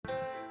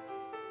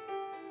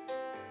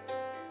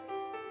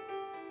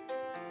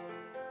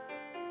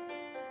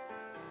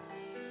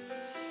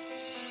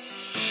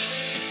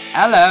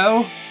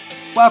Hello,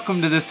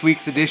 welcome to this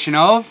week's edition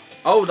of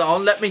Hold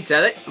on, let me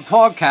tell it. the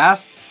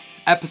podcast,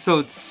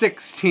 episode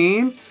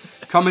 16,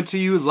 coming to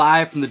you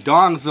live from the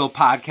Dongsville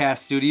Podcast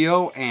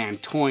Studio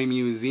and Toy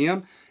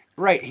Museum,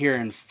 right here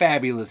in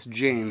fabulous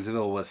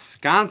Janesville,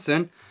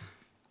 Wisconsin.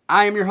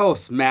 I am your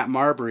host, Matt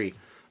Marbury.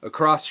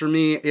 Across from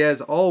me,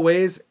 as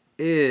always,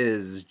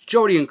 is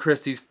Jody and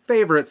Christy's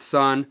favorite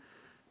son,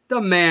 the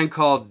man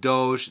called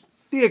Doge,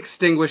 the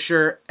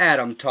Extinguisher,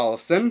 Adam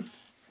Tollefson.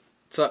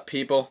 What's up,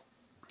 people?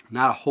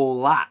 Not a whole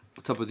lot.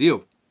 What's up with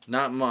you?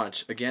 Not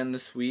much. Again,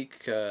 this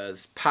week,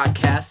 this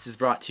podcast is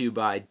brought to you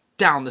by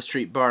Down the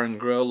Street Bar and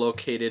Grill,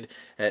 located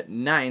at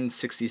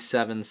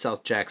 967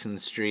 South Jackson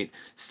Street.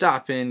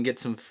 Stop in, get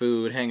some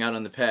food, hang out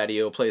on the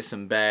patio, play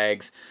some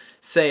bags,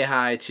 say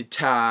hi to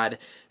Todd,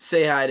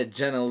 say hi to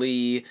Jenna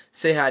Lee,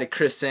 say hi to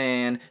Chris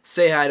Ann,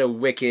 say hi to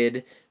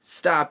Wicked.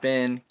 Stop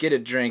in, get a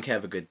drink,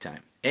 have a good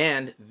time.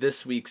 And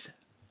this week's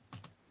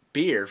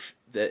beer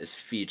that is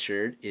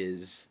featured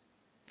is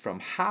from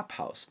Hop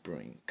House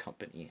Brewing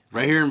Company.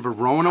 Right here in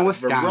Verona,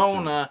 Wisconsin.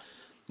 Verona.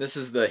 This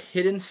is the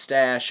Hidden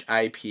Stash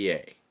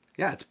IPA.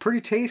 Yeah, it's pretty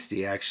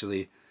tasty,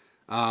 actually.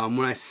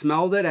 When I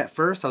smelled it at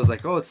first, I was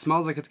like, oh, it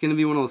smells like it's going to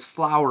be one of those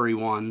flowery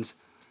ones.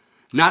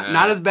 Not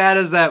as bad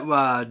as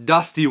that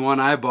dusty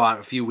one I bought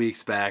a few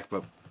weeks back,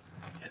 but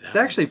it's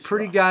actually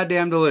pretty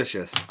goddamn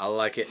delicious. I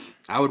like it.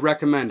 I would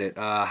recommend it.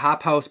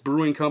 Hop House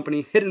Brewing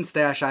Company, Hidden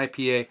Stash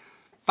IPA.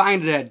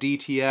 Find it at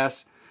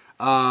DTS.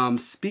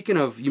 Speaking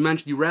of,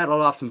 you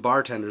rattled off some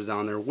bartenders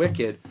down there.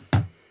 Wicked.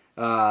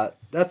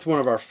 That's one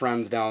of our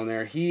friends down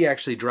there. He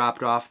actually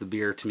dropped off the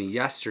beer to me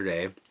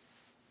yesterday.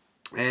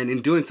 And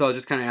in doing so, I was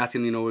just kind of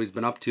asking, what he's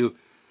been up to.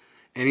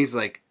 And he's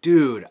like,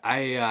 dude,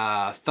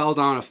 I fell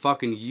down a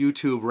fucking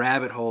YouTube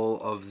rabbit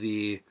hole of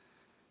the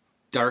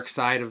Dark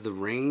Side of the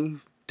Ring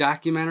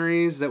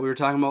documentaries that we were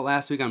talking about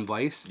last week on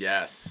Vice.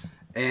 Yes.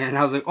 And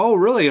I was like, oh,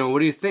 really? What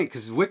do you think?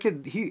 Because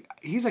Wicked,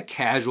 he's a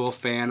casual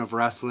fan of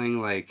wrestling,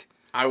 like...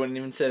 I wouldn't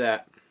even say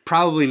that.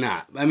 Probably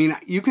not. I mean,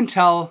 you can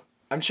tell.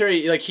 I'm sure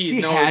he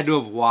knows. Had to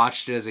have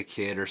watched it as a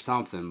kid or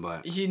something,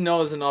 but he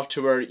knows enough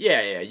to where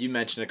you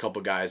mentioned a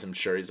couple guys. I'm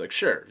sure he's like,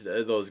 sure,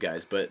 those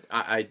guys. But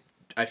I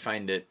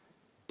find it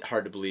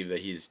hard to believe that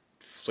he's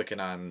flicking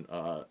on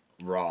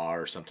Raw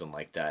or something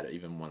like that.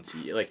 Even once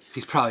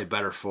he's probably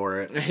better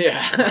for it.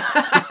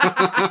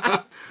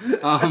 Yeah.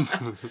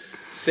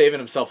 Saving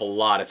himself a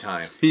lot of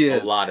time. He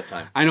is. A lot of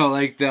time. I know,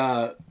 like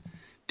the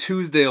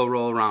Tuesday will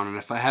roll around, and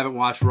if I haven't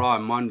watched Raw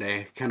on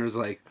Monday, Kendra's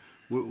like,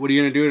 what are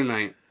you going to do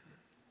tonight?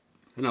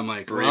 And I'm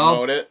like,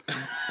 remote it.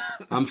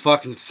 I'm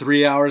fucking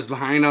 3 hours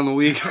behind on the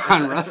week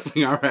on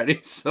wrestling already.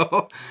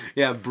 So,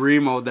 yeah, Brie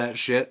mode that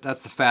shit.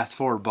 That's the fast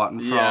forward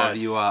button for all of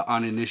you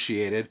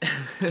uninitiated.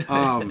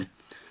 But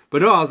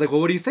no, I was like,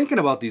 well, what are you thinking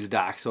about these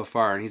docs so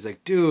far? And he's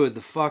like, dude,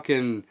 the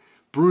fucking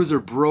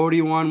Bruiser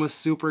Brody one was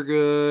super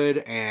good.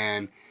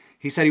 And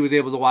he said he was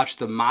able to watch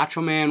the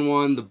Macho Man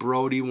one, the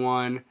Brody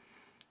one.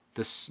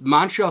 The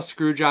Montreal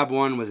Screwjob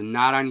one was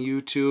not on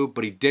YouTube,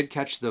 but he did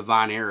catch the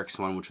Von Erichs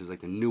one, which was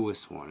like the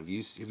newest one. Have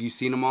you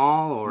seen them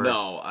all? Or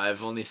no, I've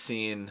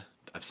seen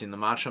the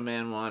Macho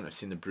Man one. I've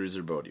seen the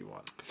Bruiser Brody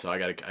one. So I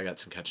got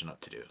some catching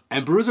up to do.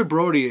 And Bruiser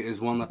Brody is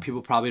one that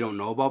people probably don't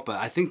know about, but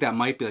I think that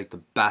might be like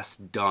the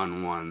best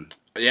done one.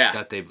 Yeah.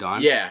 That they've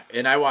done. Yeah,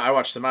 and I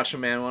watched the Macho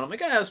Man one. I'm like,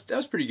 that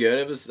was pretty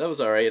good. That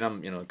was all right. And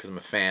I'm because I'm a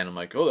fan. I'm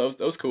like, oh,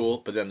 that was cool.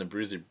 But then the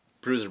Bruiser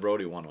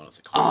Brody one, I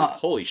was like,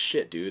 holy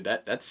shit, dude,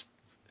 that's.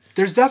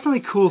 There's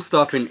definitely cool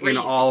stuff in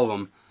all of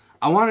them.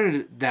 I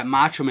wanted that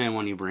Macho Man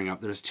one you bring up.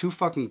 There's two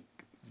fucking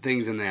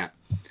things in that.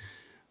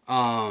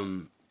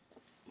 One,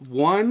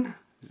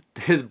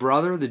 his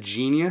brother, the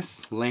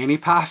genius, Lanny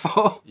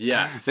Poffo.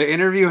 Yes. They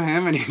interview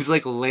him, and he's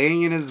like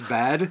laying in his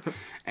bed,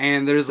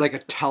 and there's like a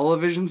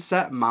television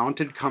set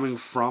mounted coming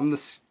from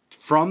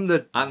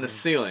the on the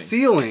ceiling.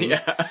 Ceiling,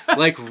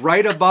 like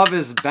right above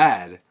his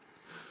bed,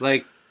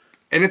 like,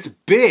 and it's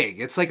big.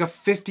 It's like a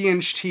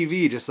 50-inch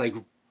TV, just like.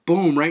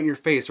 Boom, right in your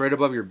face, right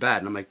above your bed.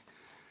 And I'm like,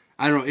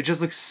 I don't know, it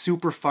just looks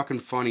super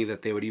fucking funny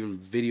that they would even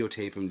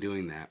videotape him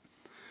doing that.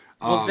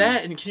 Well,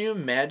 and can you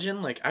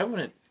imagine, like,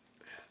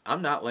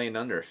 I'm not laying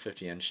under a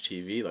 50-inch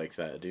TV like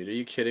that, dude. Are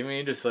you kidding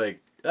me? Just like,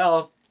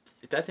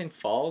 if that thing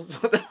falls.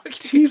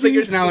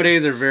 TVs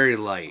nowadays are very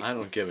light. I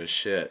don't give a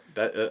shit.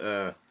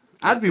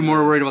 I'd be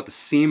more worried about the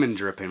semen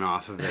dripping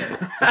off of it.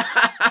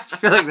 I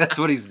feel like that's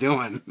what he's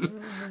doing.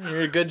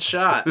 You're a good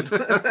shot.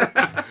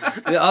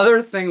 The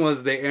other thing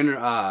was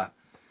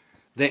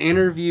they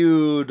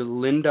interviewed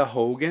Linda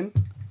Hogan.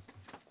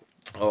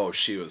 Oh,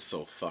 she was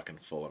so fucking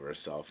full of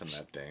herself in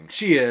that thing.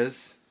 She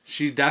is.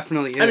 She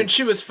definitely is. I mean,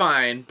 she was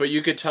fine, but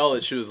you could tell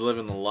that she was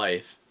living the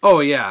life. Oh,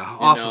 yeah.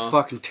 Off of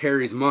fucking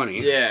Terry's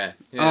money. Yeah.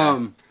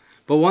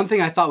 But one thing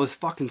I thought was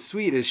fucking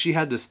sweet is she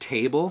had this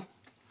table.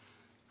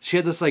 She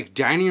had this, like,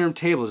 dining room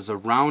table, just a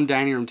round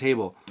dining room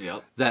table.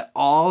 Yep. That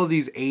all of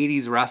these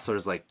 80s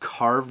wrestlers, like,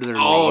 carved their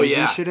names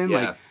and shit in.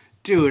 Yeah. Like,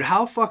 dude,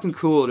 how fucking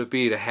cool would it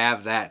be to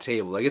have that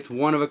table? Like, it's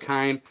one of a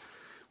kind.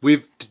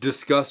 We've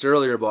discussed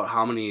earlier about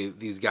how many of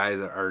these guys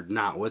are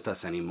not with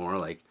us anymore.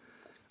 Like,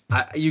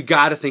 you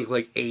got to think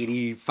like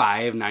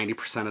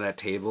 85-90% of that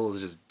table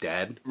is just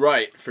dead.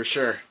 Right, for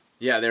sure.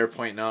 Yeah, they were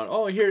pointing out,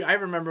 oh, here, I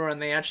remember when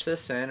they etched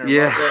this in, or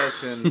about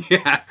this, and...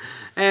 Yeah.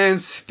 And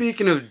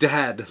speaking of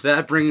dead,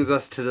 that brings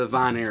us to the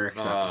Von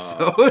Erichs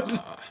episode.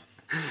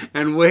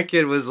 And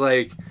Wicked was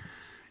like,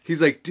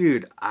 he's like,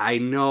 dude, I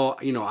know,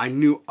 I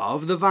knew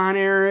of the Von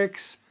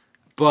Erichs,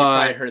 but...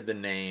 I heard the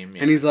name.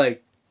 Yeah. And he's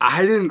like,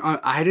 I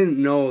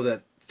didn't know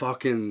that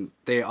fucking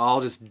they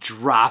all just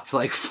dropped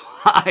like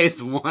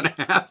flies one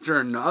after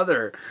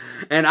another.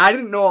 And I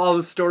didn't know all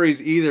the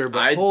stories either,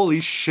 but holy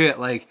shit,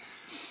 like...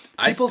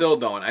 I still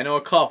don't. I know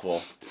a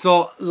couple.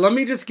 So let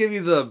me just give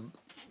you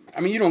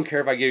you don't care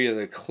if I give you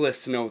the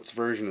Cliff's Notes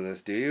version of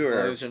this, do you? As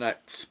long as you're not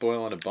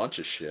spoiling a bunch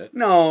of shit.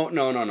 No.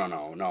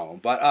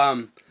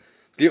 But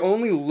the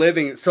only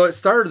living... So it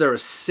started, there were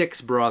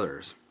 6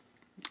 brothers.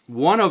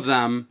 One of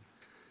them,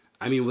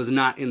 was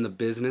not in the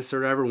business or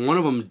whatever. One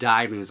of them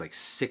died when he was like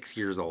 6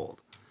 years old.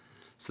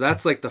 So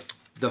that's like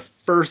the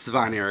first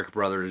Von Erich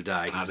brother to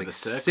die. He's like a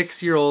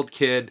 6-year-old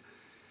kid.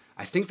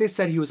 I think they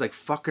said he was like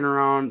fucking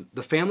around.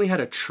 The family had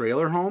a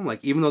trailer home,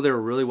 like even though they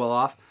were really well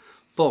off.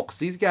 Folks,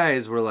 these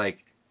guys were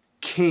like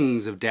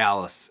kings of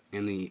Dallas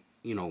in the,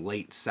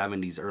 late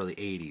 70s, early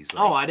 80s.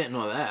 Like, I didn't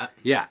know that.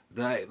 Yeah,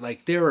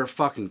 they were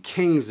fucking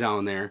kings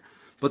down there.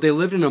 But they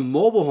lived in a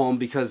mobile home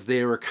because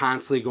they were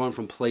constantly going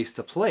from place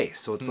to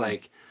place. So it's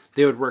like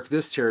they would work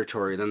this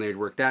territory, then they'd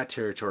work that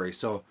territory.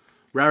 So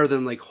rather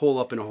than like hole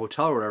up in a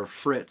hotel or whatever,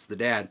 Fritz, the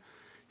dad,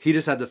 he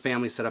just had the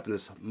family set up in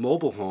this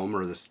mobile home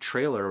or this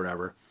trailer or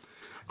whatever.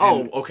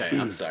 Okay.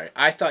 I'm sorry.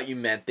 I thought you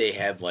meant they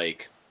had,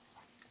 like...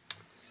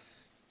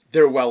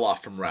 They're well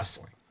off from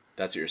wrestling.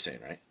 That's what you're saying,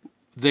 right?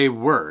 They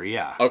were,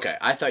 yeah. Okay.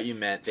 I thought you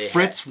meant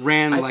Fritz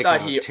ran, like,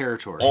 a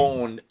territory.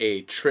 Owned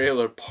a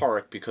trailer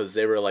park because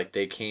they were, like,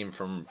 they came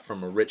from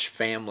a rich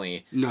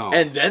family. No.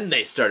 And then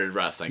they started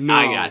wrestling. No,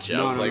 I gotcha.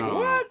 I was like,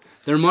 what?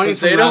 Their money's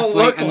from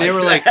wrestling, and they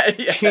were, like,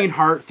 teen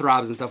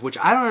heartthrobs and stuff, which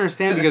I don't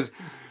understand because...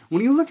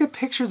 When you look at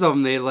pictures of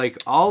them, they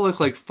all look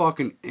like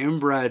fucking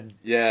inbred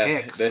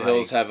hicks. The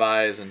Hills have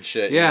eyes and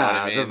shit. Yeah, you know what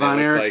I mean? The Von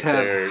Erichs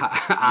have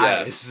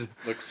eyes. Yes,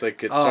 looks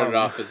like it started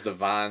off as the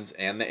Vons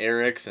and the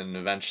Erichs, and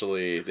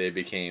eventually they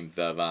became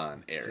the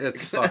Von Erichs.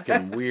 It's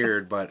fucking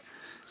weird, but...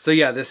 So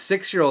yeah, this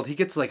 6-year-old, he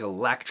gets like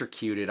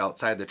electrocuted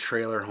outside the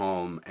trailer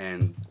home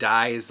and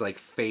dies like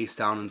face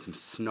down in some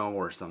snow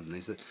or something.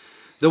 They said...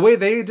 The way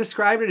they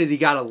described it is he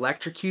got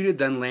electrocuted,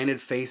 then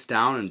landed face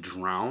down and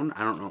drowned.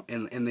 I don't know.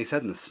 And they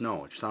said in the snow,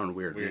 which sounded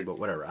weird to me, but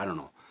whatever. I don't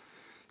know.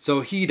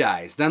 So he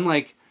dies. Then,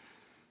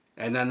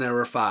 and then there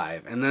were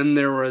 5. And then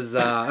there was...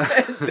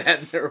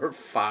 then there were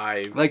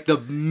 5. Like, the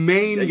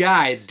main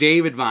guy,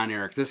 David Von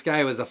Erich, this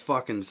guy was a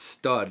fucking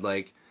stud.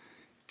 Like,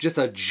 just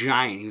a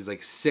giant. He was,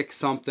 like,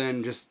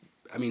 6-something. Just,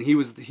 he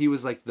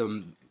was like,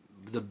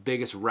 the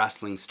biggest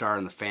wrestling star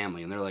in the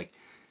family. And they're like...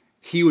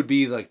 He would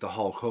be like the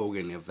Hulk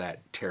Hogan of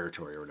that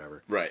territory or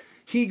whatever. Right.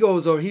 He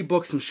goes over, he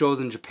books some shows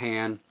in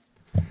Japan,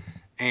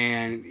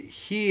 and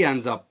he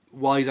ends up,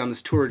 while he's on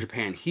this tour of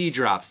Japan, he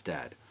drops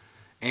dead.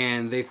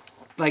 And they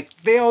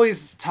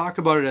always talk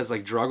about it as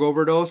like drug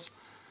overdose,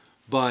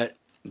 but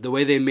the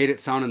way they made it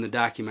sound in the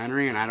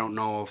documentary, and I don't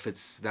know if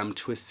it's them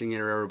twisting it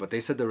or whatever, but they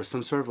said there was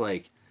some sort of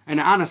like, and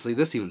honestly,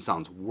 this even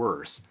sounds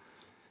worse.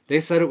 They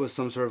said it was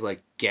some sort of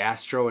like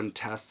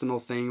gastrointestinal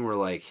thing where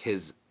like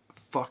his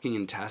fucking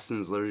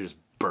intestines literally just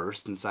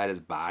burst inside his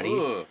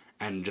body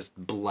and just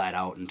bled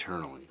out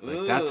internally.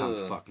 Like that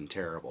sounds fucking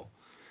terrible.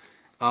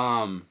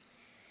 After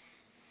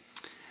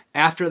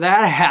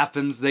that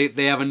happens, they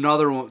have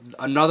another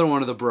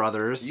one of the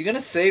brothers. You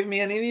gonna save me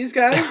any of these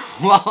guys?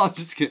 Well, I'm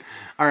just kidding.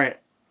 All right.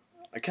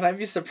 Can I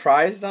be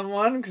surprised on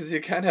one? Because you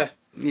kind of...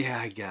 Yeah,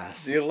 I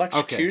guess. The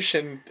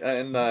electrocution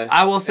and the...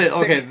 I will say,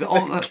 okay. The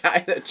guy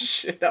that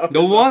shit out.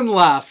 The one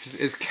left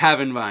is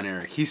Kevin Von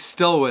Erich. He's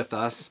still with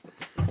us.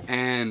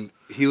 And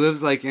he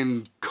lives like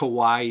in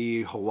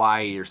Kauai,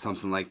 Hawaii or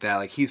something like that.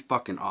 Like he's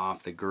fucking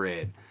off the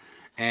grid.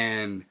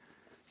 And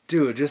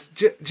dude,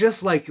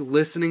 just like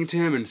listening to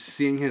him and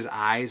seeing his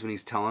eyes when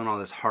he's telling all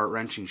this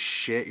heart-wrenching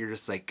shit, you're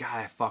just like, God,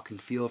 I fucking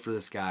feel for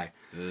this guy.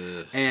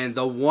 Ugh. And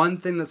the one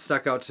thing that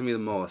stuck out to me the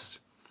most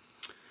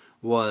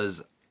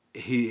was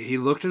he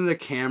looked into the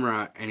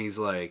camera and he's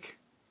like,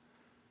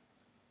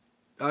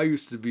 I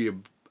used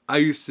to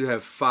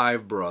have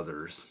 5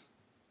 brothers.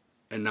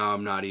 And now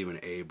I'm not even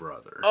a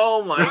brother.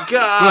 Oh my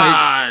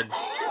god!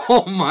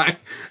 Oh my!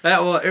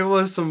 It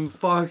was some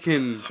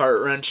fucking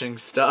heart-wrenching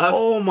stuff.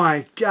 Oh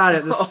my god!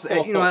 At this,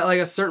 at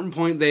like a certain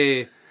point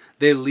they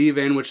leave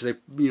in, which they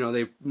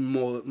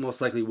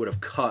most likely would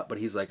have cut. But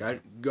he's like,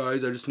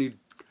 guys, I just need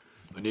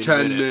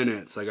 10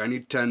 minutes. Like I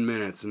need 10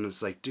 minutes, and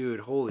it's like,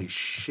 dude, holy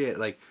shit!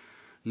 Like,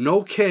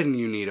 no kidding,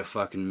 you need a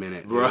fucking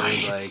minute, dude.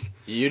 Right? Like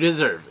you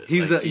deserve it.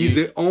 He's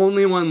the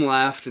only one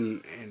left,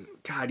 and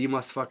God, you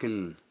must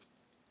fucking.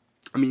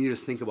 You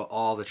just think about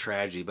all the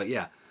tragedy, but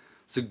yeah.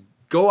 So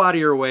go out of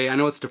your way. I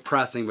know it's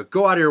depressing, but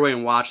go out of your way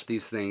and watch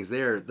these things.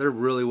 They're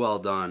really well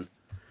done.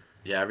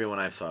 Yeah, everyone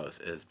I saw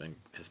has been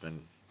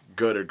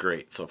good or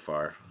great so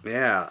far.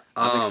 Yeah,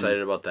 I'm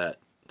excited about that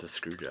the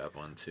screw job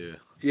one too.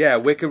 Yeah,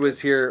 Wicked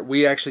was here.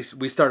 We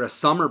start a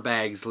summer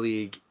bags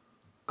league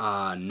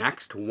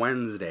next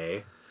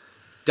Wednesday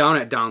down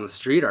at Down the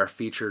Street, our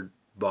featured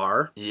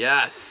bar.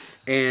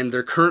 Yes. And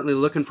they're currently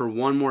looking for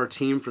one more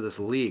team for this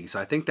league. So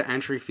I think the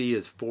entry fee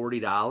is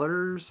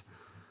 $40.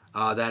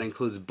 That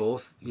includes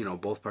both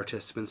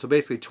participants. So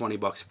basically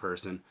 $20 a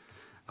person.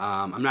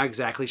 I'm not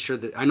exactly sure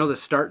I know the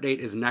start date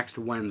is next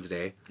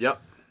Wednesday.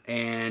 Yep.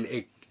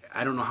 And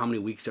I don't know how many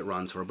weeks it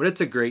runs for, but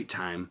it's a great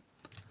time.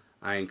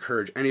 I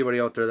encourage anybody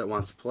out there that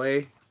wants to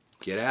play,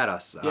 get at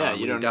us. Yeah,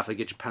 you don't definitely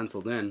get you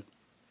penciled in.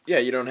 Yeah,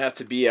 you don't have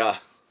to be a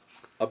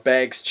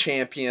bags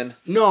champion.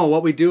 No,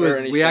 what we do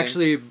is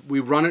anything. we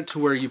run it to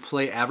where you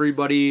play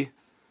everybody.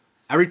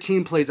 Every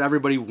team plays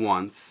everybody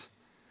once,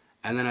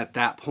 and then at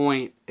that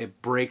point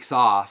it breaks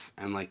off,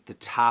 and like the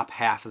top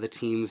half of the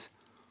teams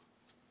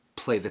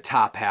play the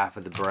top half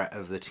of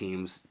the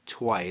teams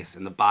twice,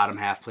 and the bottom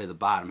half play the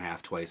bottom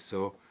half twice.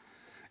 So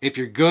if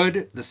you're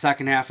good, the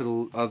second half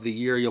of the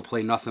year you'll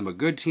play nothing but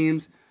good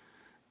teams.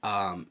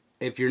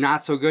 If you're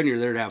not so good and you're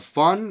there to have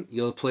fun,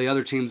 you'll play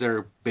other teams that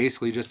are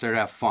basically just there to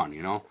have fun,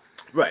 you know?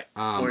 Right.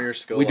 Your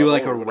skill we do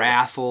like a level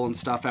raffle and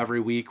stuff every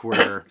week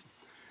where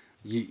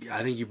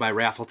I think you buy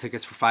raffle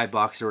tickets for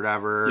 $5 or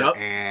whatever. Yep.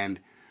 And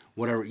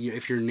whatever,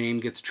 if your name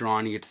gets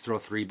drawn, you get to throw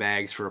 3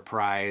 bags for a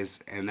prize.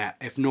 And that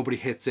if nobody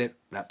hits it,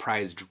 that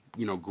prize,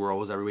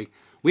 grows every week.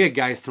 We had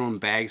guys throwing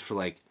bags for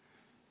like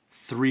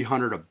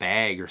 $300 a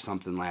bag or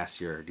something last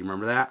year. Do you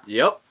remember that?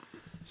 Yep.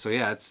 So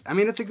yeah, it's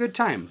a good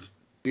time.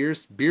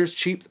 Beer's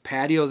cheap. The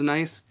patio's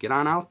nice. Get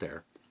on out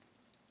there.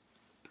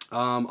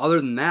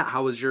 Other than that,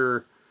 how was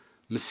your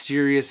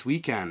mysterious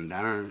weekend?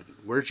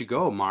 Where'd you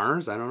go?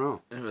 Mars? I don't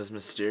know. It was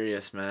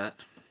mysterious, Matt.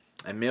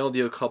 I mailed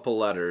you a couple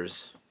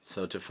letters,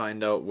 so to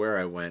find out where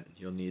I went,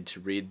 you'll need to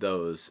read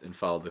those and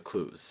follow the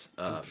clues.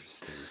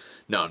 Interesting.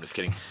 No, I'm just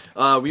kidding.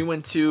 We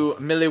went to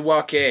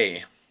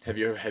Milwaukee. Have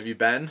you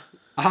been?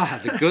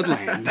 The good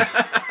land.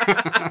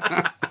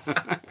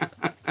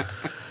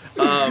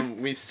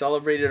 We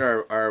celebrated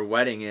our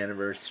wedding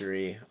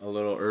anniversary a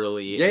little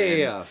early.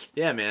 Yeah.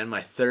 Yeah, man,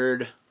 my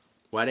 3rd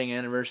wedding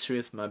anniversary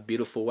with my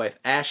beautiful wife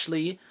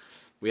Ashley.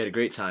 We had a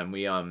great time.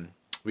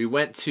 We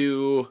went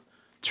to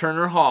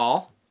Turner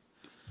Hall.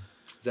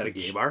 Is that a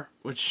gay bar?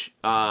 Which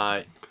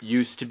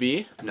used to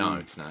be. No,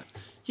 it's not.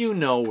 You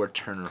know where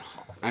Turner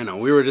Hall is. I know.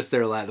 We were just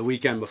there the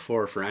weekend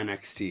before for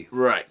NXT.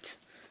 Right.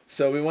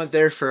 So we went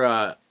there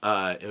for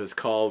it was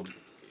called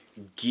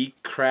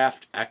Geek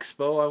Craft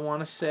Expo, I want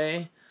to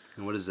say.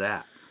 And what is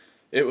that?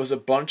 It was a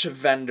bunch of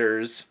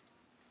vendors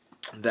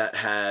that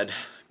had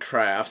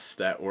crafts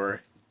that were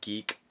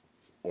geek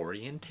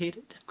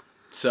orientated.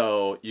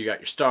 So you got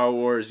your Star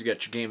Wars, you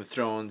got your Game of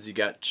Thrones, you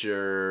got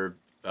your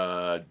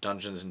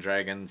Dungeons and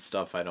Dragons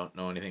stuff I don't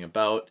know anything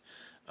about.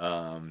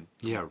 Yeah,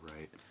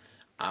 right.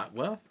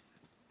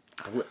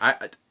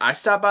 I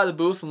stopped by the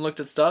booth and looked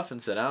at stuff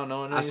and said, I don't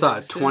know anything. I saw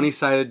a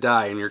 20-sided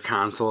die in your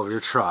console of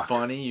your truck.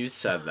 Funny you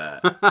said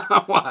that.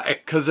 Why?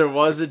 Because there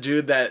was a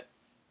dude that...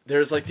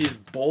 There's like these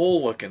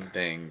bowl-looking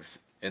things,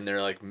 and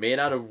they're like made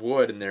out of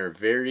wood, and they're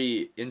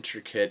very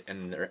intricate,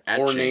 and they're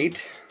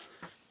etchings.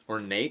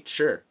 Ornate,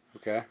 sure.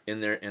 Okay. In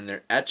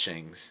their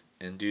etchings,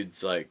 and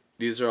dude's like,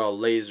 these are all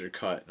laser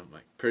cut, and I'm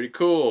like, pretty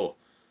cool.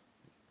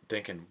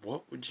 Thinking,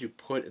 what would you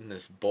put in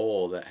this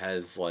bowl that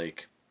has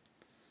like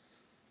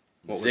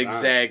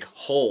zigzag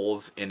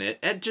holes in it,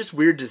 and just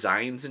weird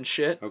designs and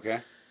shit. Okay.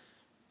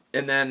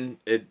 And then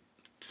it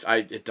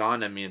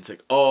dawned on me, it's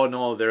like, oh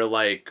no, they're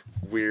like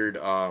weird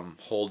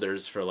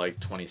holders for like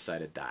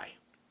 20-sided die.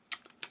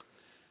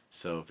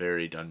 So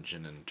very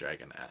Dungeon and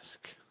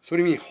Dragon-esque. So what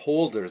do you mean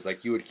holders?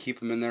 Like you would keep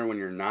them in there when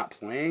you're not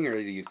playing, or do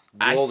you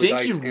roll the dice in there?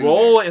 I think you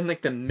roll in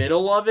like the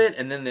middle of it,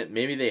 and then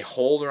maybe they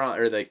hold around,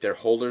 or like they're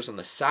holders on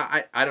the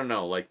side. I don't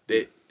know. Like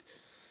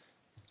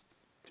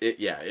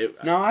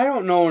Now I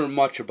don't know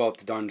much about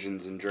the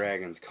Dungeons and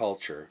Dragons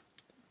culture,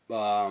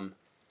 but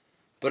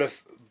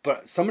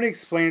somebody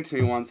explained it to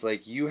me once.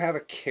 Like you have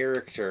a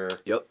character.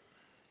 Yep.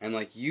 And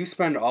like you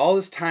spend all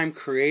this time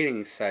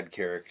creating said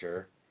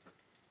character,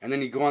 and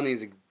then you go on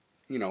these,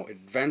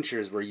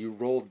 adventures where you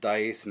roll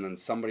dice, and then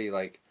somebody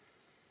like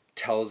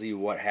tells you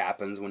what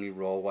happens when you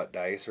roll what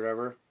dice or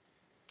whatever.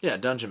 Yeah,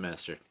 Dungeon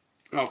Master.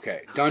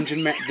 Okay,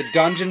 the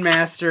Dungeon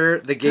Master,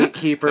 the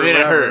Gatekeeper. I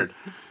heard.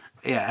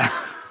 Yeah,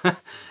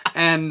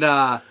 and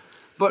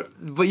but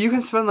you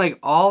can spend like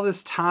all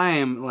this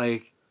time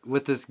like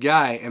with this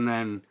guy, and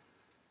then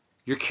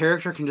your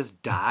character can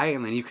just die,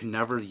 and then you can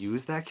never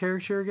use that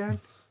character again.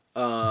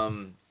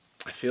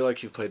 I feel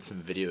like you've played some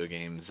video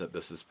games that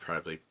this is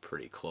probably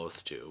pretty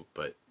close to,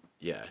 but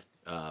yeah,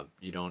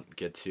 you don't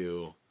get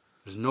to.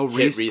 There's no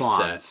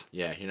respawns. Reset.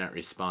 Yeah, you're not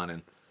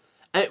respawning.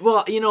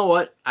 Well, you know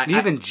what?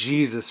 Even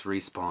Jesus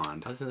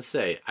respawned. I was gonna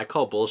say I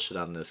call bullshit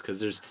on this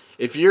because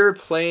if you're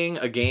playing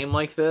a game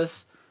like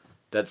this,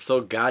 that's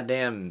so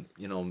goddamn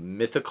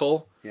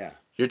mythical. Yeah.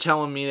 You're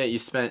telling me that you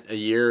spent a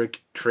year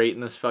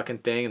creating this fucking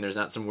thing and there's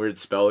not some weird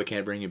spell that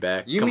can't bring you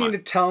back? You mean to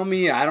tell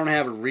me I don't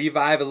have a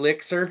revive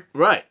elixir?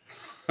 Right.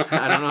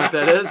 I don't know what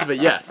that is, but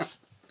yes.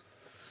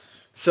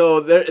 So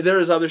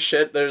there's other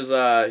shit. There's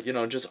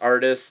just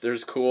artists.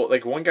 There's cool,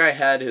 like one guy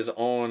had his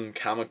own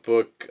comic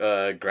book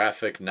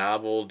graphic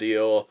novel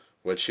deal,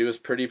 which he was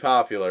pretty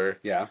popular.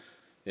 Yeah.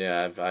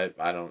 Yeah,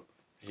 I don't.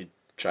 He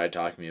tried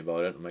talking to me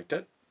about it. I'm like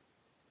that.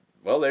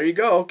 Well, there you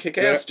go, kick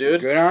ass,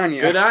 dude. Good on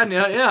you. Good on you.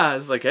 Yeah, I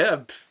was like,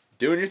 yeah,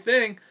 doing your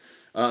thing.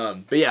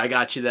 But yeah, I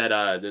got you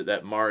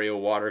that Mario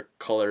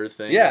watercolor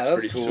thing. Yeah, that's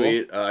that's pretty cool.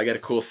 sweet. I got a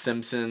cool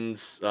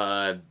Simpsons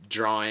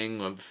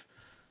drawing of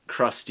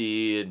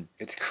Krusty and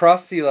it's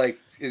Krusty. Like,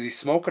 is he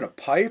smoking a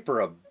pipe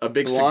or a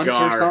big blunt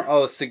cigar? Or something?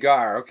 Oh, a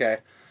cigar. Okay.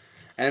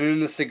 And in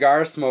the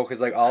cigar smoke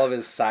is like all of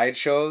his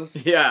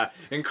sideshows. Yeah,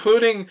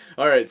 including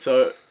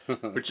so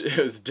which it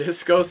was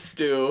Disco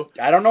Stew.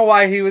 I don't know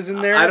why he was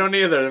in there. I don't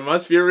either. There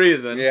must be a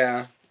reason.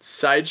 Yeah.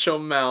 Sideshow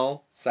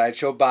Mel.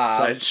 Sideshow Bob.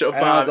 Sideshow Bob.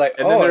 And I was like,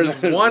 and then there's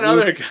one Luke.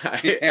 other guy.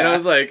 Yeah. And I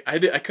was like,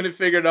 I couldn't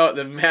figure it out.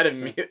 Then Matt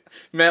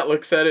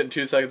looks at it in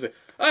 2 seconds. Like,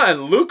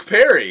 and Luke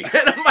Perry. And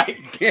I'm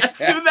like,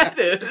 that's who that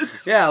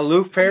is. Yeah,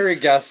 Luke Perry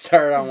guest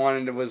starred on one,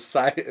 and it was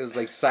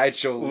like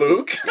Sideshow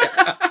Luke.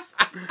 Yeah.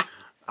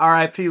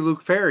 R.I.P.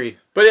 Luke Perry.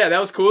 But yeah, that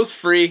was cool. It was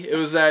free. It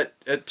was I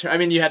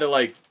mean, you had to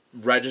like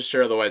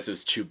register, otherwise it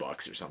was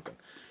 $2 or something.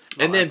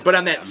 And then, but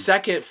on that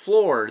second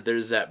floor,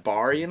 there's that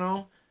bar, you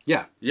know?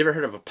 Yeah. You ever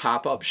heard of a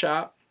pop-up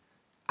shop?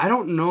 I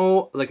don't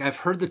know. Like, I've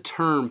heard the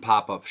term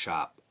pop-up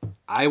shop.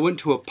 I went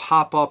to a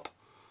pop-up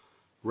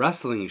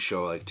wrestling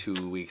show like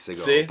 2 weeks ago.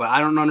 See? But I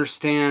don't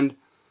understand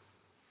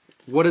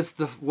what's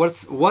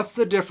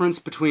the difference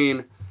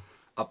between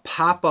a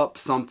pop-up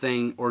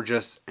something or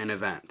just an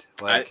event.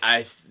 Like,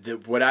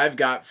 what I've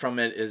got from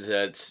it is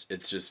that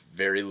it's just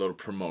very little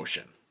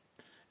promotion.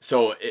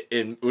 So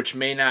which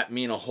may not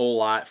mean a whole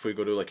lot if we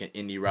go to like an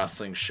indie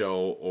wrestling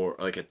show or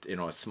like a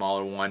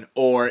smaller one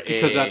or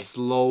because that's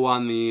low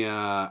on the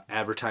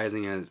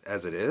advertising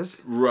as it is.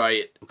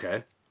 Right.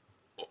 Okay.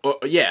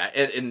 Yeah,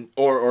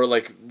 or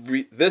like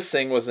this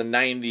thing was a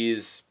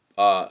 90s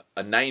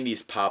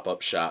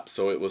pop-up shop,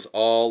 so it was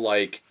all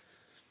like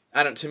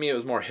to me it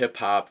was more hip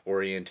hop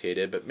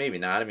orientated, but maybe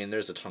not. I mean,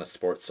 there's a ton of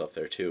sports stuff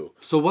there too.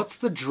 So what's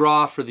the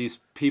draw for these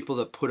people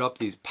that put up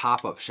these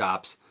pop-up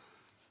shops?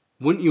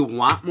 Wouldn't you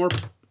want more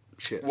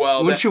shit?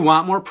 Well, wouldn't you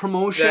want more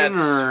promotion?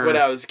 That's what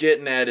I was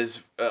getting at.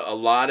 Is a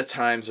lot of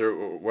times, or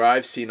where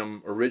I've seen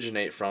them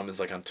originate from, is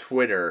like on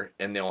Twitter,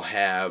 and they'll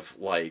have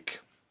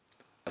like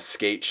a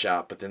skate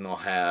shop, but then they'll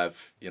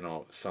have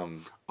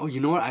some. Oh, you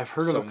know what? I've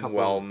heard of a couple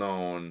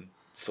well-known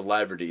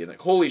celebrity, and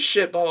like, holy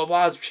shit, blah blah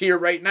blah's here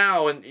right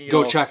now, and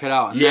go check it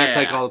out. And that's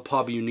like all the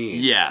pub you need.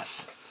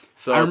 Yes.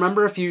 So I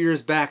remember a few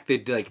years back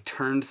they like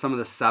turned some of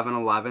the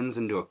 7-Elevens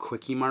into a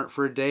Quickie Mart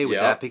for a day. Would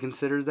that be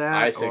considered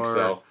that? I think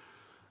so.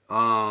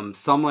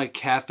 Some like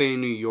Cafe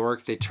New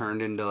York they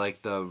turned into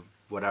like the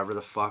whatever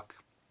the fuck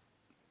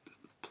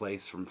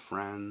place from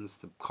Friends,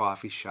 the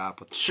coffee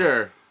shop with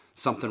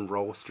something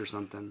roast or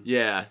something.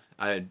 Yeah,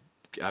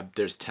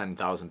 there's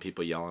 10,000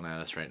 people yelling at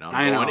us right now.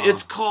 I know.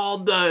 It's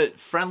called the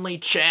Friendly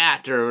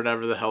Chat or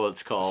whatever the hell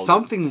it's called.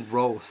 Something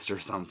roast or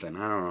something.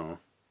 I don't know.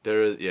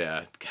 There is,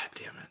 yeah. God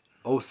damn it.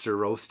 Oster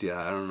roast, yeah.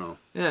 I don't know.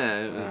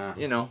 Yeah,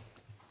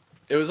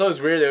 it was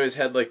always weird. They always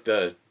had like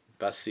the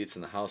best seats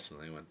in the house when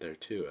they went there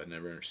too. I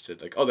never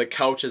understood. Like, oh, the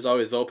couch is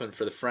always open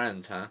for the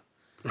friends, huh?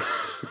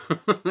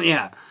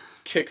 Yeah.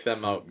 Kick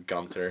them out,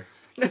 Gunther.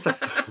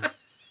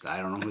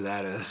 I don't know who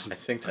that is. I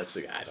think that's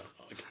the guy. I don't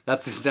know.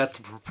 That's the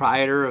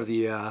proprietor of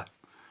the.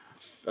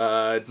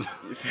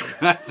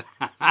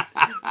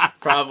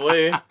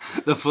 Probably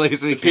the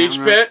place we Peach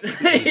Pit.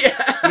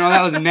 Yeah. No,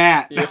 that was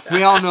Nat. Yeah.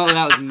 We all know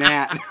that was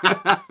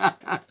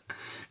Nat.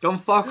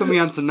 Don't fuck with me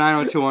on some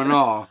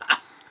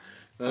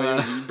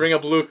 90210. Bring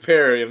up Luke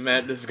Perry and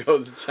Matt just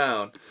goes to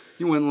town.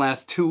 You wouldn't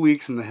last 2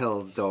 weeks in the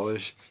hills,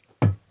 Doge.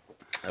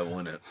 I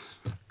wouldn't.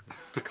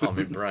 Call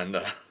me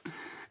Brenda.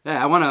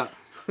 Yeah, I wanna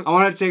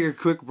take a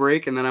quick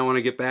break and then I want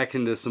to get back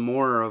into some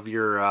more of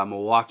your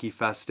Milwaukee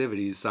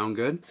festivities. Sound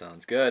good?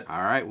 Sounds good.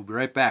 All right, we'll be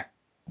right back.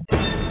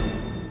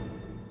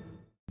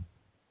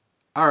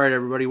 All right,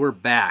 everybody, we're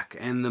back,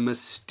 and the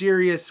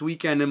mysterious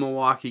weekend in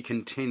Milwaukee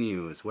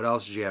continues. What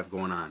else did you have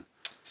going on?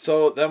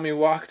 So then we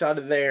walked out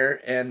of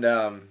there, and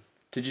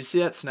did you see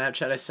that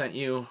Snapchat I sent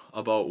you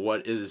about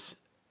what is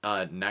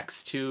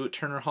next to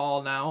Turner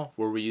Hall now,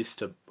 where we used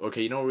to?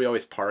 Okay, you know where we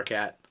always park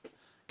at,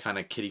 kind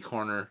of kitty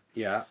corner.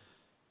 Yeah.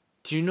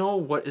 Do you know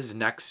what is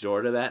next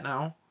door to that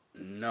now?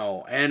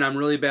 No, and I'm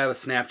really bad with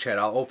Snapchat.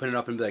 I'll open it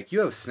up and be like, "You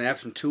have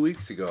snaps from 2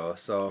 weeks ago."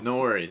 So no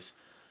worries.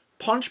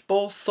 Punch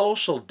Bowl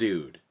Social,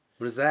 dude.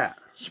 What is that?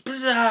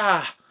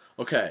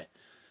 Okay.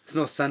 It's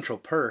no Central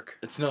Perk.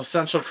 It's no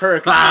Central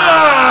Perk.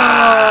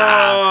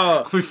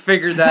 We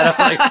figured that out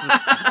like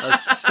a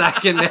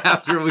second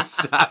after we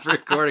stopped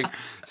recording.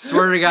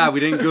 Swear to God, we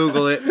didn't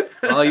Google it.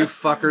 All you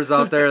fuckers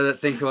out there that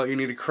think about you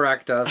need to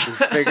correct us, we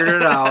figured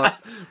it out.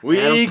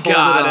 We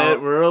got it.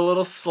 We're a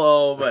little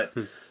slow, but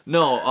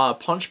no.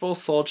 Punch Bowl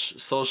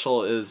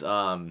Social is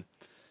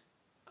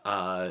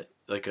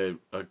like a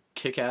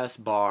kick-ass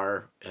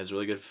bar. It has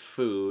really good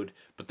food,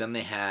 but then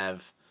they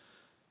have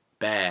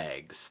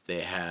bags.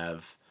 They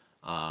have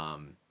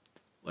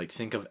Like,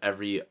 think of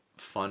every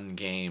fun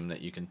game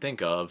that you can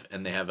think of,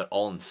 and they have it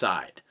all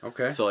inside.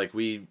 Okay. So, like,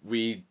 we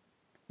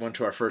went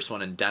to our first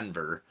one in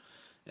Denver,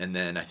 and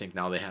then I think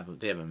now they have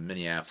a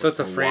Minneapolis. So it's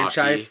a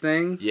franchise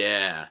thing?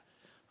 Yeah.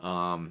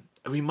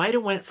 We might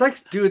have went... It's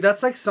like, dude,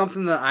 that's like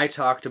something that I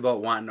talked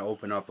about wanting to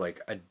open up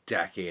like a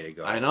decade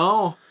ago. I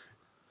know.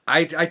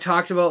 I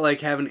talked about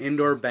like having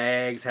indoor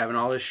bags, having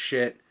all this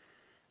shit,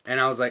 and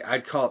I was like,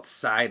 I'd call it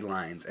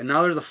Sidelines. And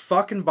now there's a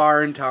fucking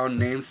bar in town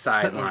named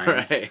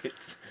Sidelines. Right.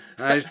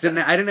 And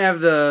I didn't have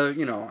the,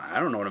 I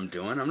don't know what I'm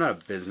doing. I'm not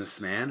a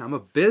businessman. I'm a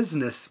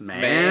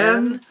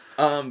businessman.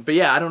 But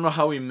yeah, I don't know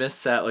how we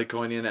missed that, like,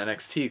 going into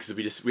NXT,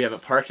 because we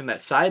haven't parked in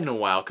that side in a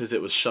while because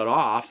it was shut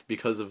off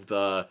because of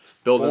the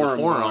building the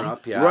forum.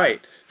 Up, yeah. Right.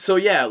 So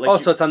yeah,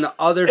 like, so it's on the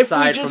other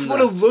side. If we just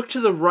would have looked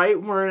to the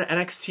right, we're in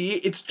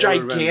NXT. It's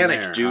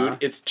gigantic, there, dude. Huh?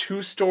 It's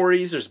 2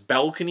 stories. There's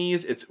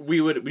balconies. We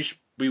would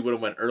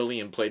have went early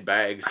and played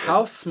bags.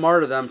 How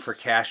smart of them for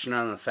cashing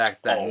on the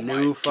fact that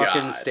new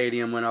fucking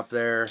stadium went up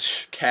there.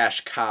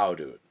 Cash cow,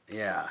 dude.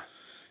 Yeah.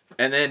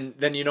 And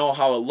then you know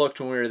how it looked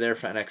when we were there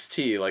for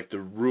NXT, like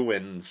the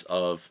ruins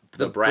of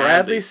the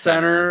Bradley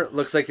Center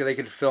looks like they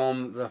could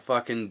film the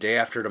fucking Day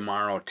After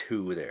Tomorrow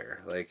 2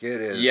 there. Like, it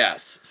is.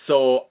 Yes.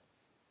 So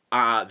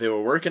they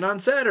were working on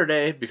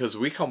Saturday because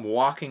we come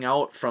walking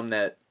out from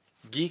that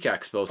Geek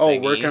Expo thingy.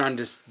 Oh, working on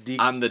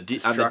on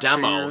the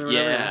demo.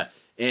 Yeah.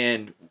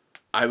 And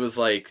I was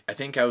like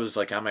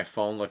on my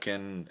phone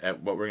looking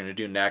at what we're going to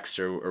do next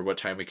or what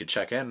time we could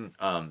check in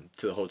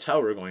to the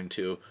hotel we're going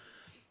to.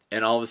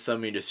 And all of a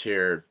sudden, we just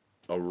hear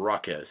a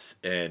ruckus.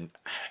 And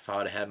if I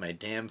would have had my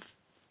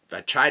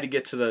I tried to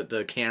get to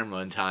the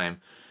camera in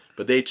time,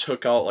 but they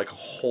took out, like, a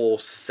whole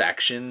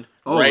section.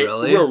 Oh,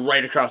 really? We were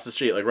right across the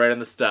street, like, right on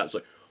the steps.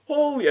 Like,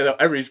 holy,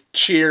 everybody's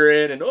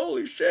cheering, and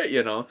holy shit,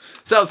 So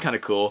that was kind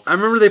of cool. I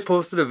remember they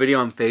posted a video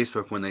on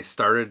Facebook when they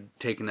started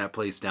taking that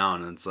place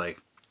down, and it's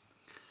like,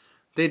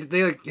 They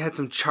like had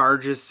some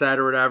charges set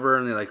or whatever,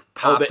 and they like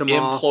popped them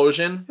all.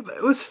 Implosion?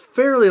 It was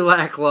fairly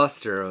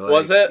lackluster. Like,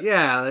 was it?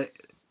 Yeah.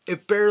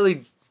 It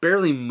barely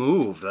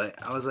moved.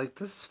 I was like,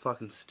 this is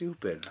fucking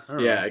stupid.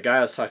 Yeah, a guy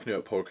I was talking to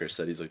at poker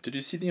said, he's like, did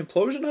you see the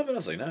implosion of it? I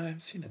was like, no, I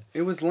haven't seen it.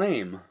 It was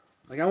lame.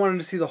 Like, I wanted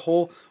to see the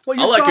whole... Well,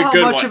 you saw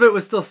how much of it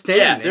was still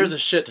standing. Yeah, there's a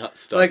shit ton of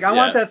stuff. Like, I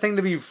want that thing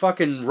to be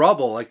fucking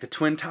rubble, like the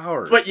Twin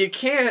Towers. But you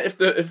can't if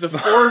the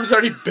forum's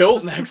already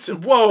built next to...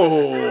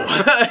 Whoa!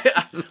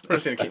 We're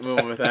just going to keep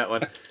moving with that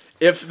one.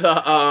 If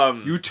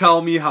the... You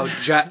tell me how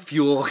jet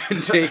fuel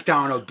can take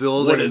down a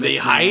building. What are they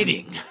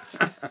hiding?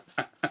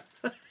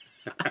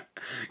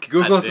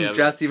 Google some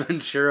Jesse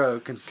Ventura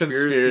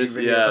conspiracy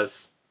video.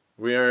 Yes.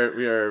 We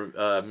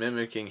are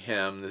mimicking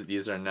him.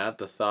 These are not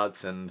the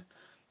thoughts and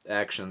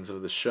actions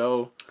of the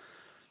show.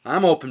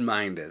 I'm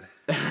open-minded.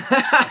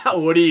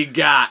 What do you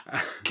got?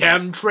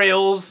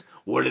 Chemtrails?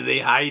 What are they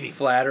hiding?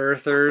 Flat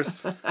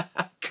earthers?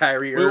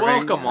 Kyrie Irving? We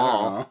welcome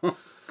all.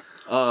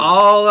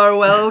 All are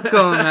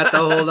welcome at the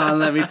Hold On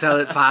Let Me Tell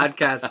It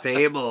podcast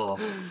table.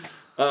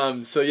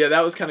 So yeah,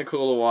 that was kind of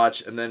cool to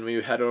watch. And then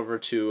we head over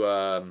to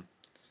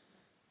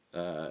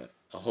a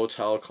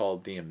hotel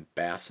called the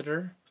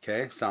Ambassador.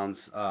 Okay,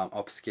 sounds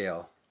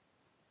upscale.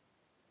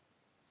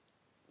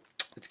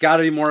 It's got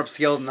to be more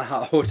upscale than the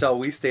hotel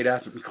we stayed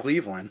at in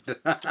Cleveland.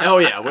 Oh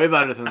yeah, way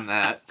better than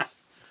that.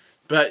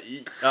 But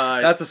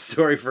that's a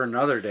story for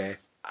another day.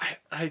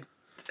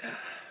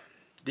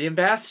 The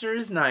Ambassador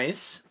is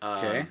nice.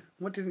 Okay,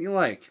 what didn't you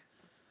like?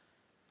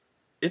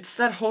 It's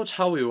that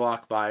hotel we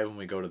walk by when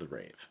we go to the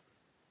rave.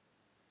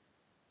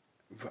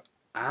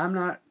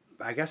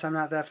 I guess I'm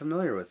not that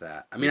familiar with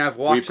that. I mean, I've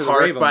walked to the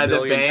rave by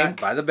the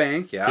bank. By the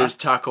bank, yeah. Here's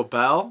Taco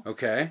Bell.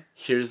 Okay.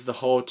 Here's the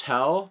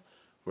hotel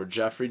where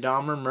Jeffrey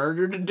Dahmer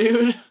murdered a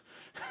dude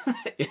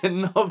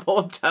in the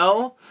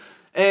hotel,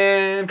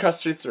 and across the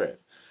street's the rave.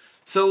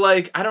 So,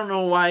 like, I don't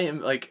know why.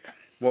 Like,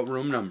 what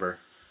room number?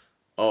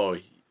 Oh,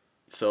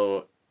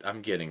 so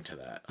I'm getting to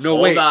that. No,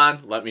 wait. Hold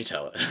on. Let me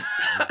tell it.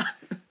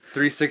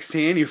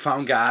 316. You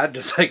found God,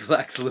 just like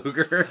Lex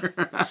Luger.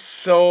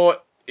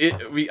 So.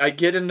 I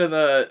get into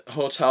the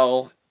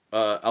hotel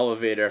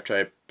elevator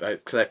after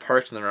because I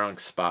parked in the wrong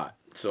spot.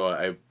 So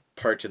I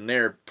parked in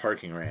their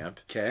parking ramp.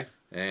 Okay.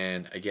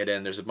 And I get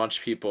in. There's a bunch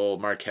of people,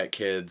 Marquette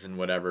kids and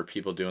whatever,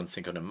 people doing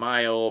Cinco de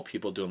Mayo,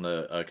 people doing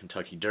the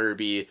Kentucky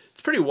Derby.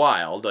 It's pretty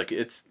wild. Like,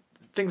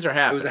 things are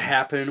happening. It was a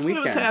happening weekend.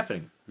 It was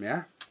happening.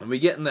 Yeah. And we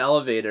get in the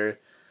elevator,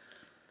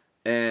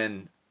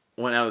 and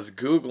when I was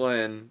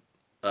Googling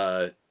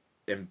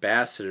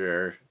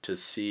Ambassador to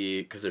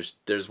see, because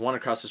there's one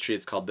across the street.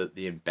 It's called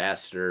the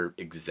Ambassador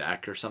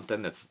Exec or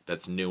something.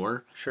 That's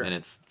newer. Sure. And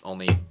it's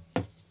only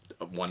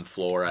one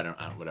floor. I don't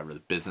whatever the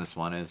business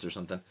one is or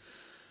something.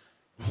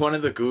 One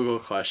of the Google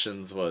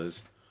questions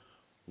was,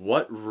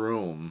 "What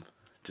room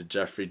did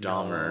Jeffrey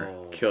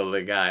Dahmer kill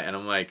the guy?" And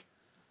I'm like,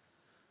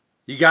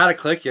 you gotta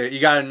click it. You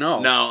gotta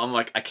know. No, I'm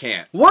like, I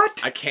can't.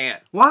 What? I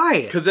can't.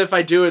 Why? Because if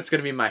I do, it's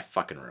gonna be my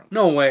fucking room.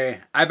 No way.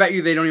 I bet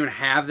you they don't even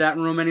have that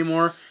room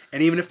anymore.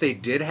 And even if they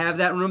did have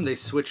that room, they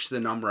switched the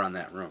number on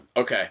that room.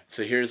 Okay,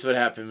 so here's what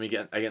happened. I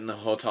get in the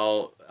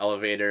hotel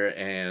elevator,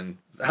 and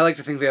I like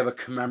to think they have a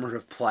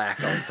commemorative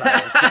plaque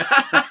outside.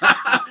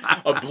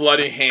 A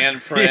bloody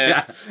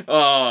handprint.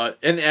 Yeah.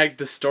 And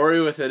the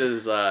story with it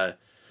is the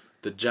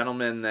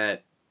gentleman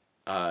that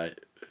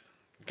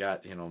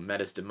got, met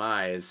his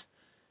demise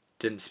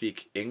didn't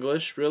speak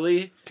English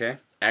really. Okay.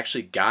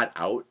 Actually got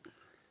out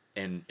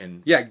and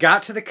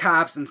got to the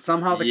cops, and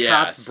somehow the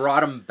cops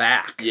brought him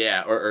back.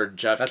 Yeah, or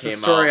Jeff That's came the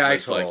story out I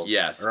and told. like,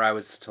 yes. Or I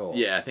was told.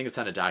 Yeah, I think it's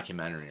on a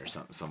documentary or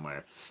something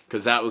somewhere.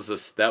 Because that was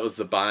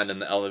the bond in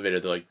the elevator.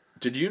 They're like,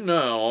 did you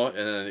know? And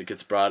then it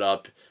gets brought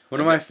up. One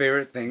of my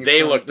favorite things.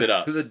 They looked it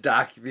up.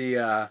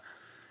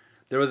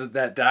 There was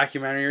that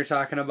documentary you're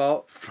talking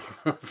about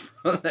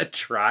from that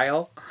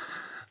trial.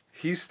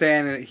 He's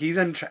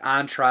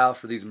on trial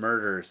for these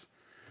murders,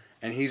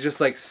 and he's just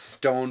like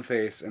stone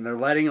faced, and they're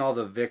letting all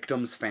the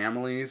victims'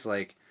 families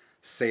like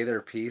say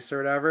their piece or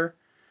whatever,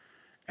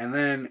 and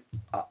then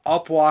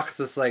up walks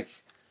this like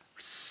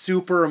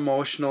super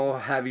emotional,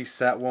 heavy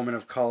set woman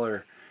of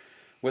color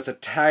with a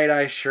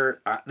tie-dye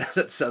shirt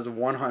that says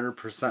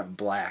 100%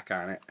 black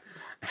on it.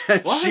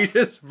 And what? She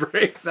just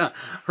breaks down.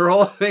 Her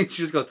whole thing,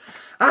 she just goes,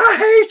 I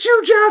hate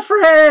you,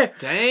 Jeffrey!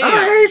 Damn!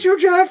 I hate you,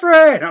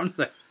 Jeffrey! And I'm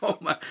like, oh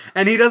my.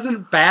 And he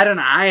doesn't bat an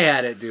eye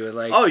at it, dude.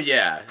 Like, oh,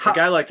 yeah. A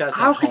guy like that's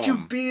how could you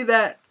be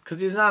that? Because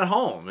he's not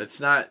home.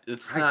 It's not.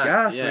 I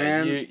guess, yeah,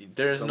 man.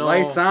 There's the no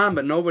lights on,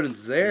 but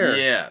nobody's there.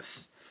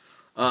 Yes.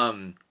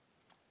 And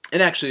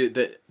actually,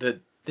 the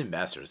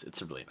ambassadors,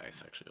 it's really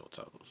nice, actually. It's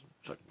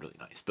fucking really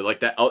nice. But like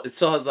that, it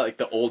still has like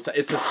the old.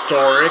 It's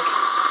historic.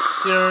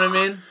 You know what I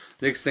mean?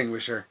 The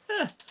extinguisher.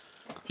 Yeah.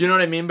 You know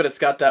what I mean? But it's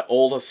got that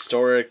old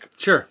historic.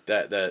 Sure.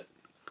 That.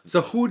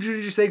 So who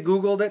did you say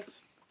Googled it?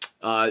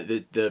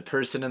 The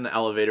person in the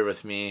elevator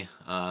with me,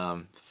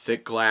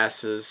 thick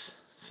glasses,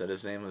 said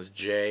his name was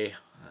Jay.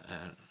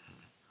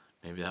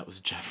 Maybe that was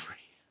Jeffrey.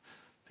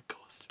 The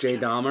ghost. Jay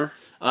Dahmer?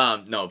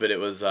 No, but it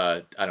was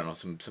I don't know,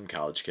 some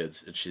college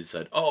kids, and she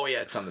said, "Oh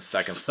yeah, it's on the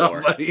second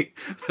floor."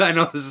 I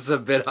know this is a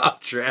bit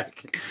off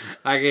track.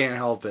 I can't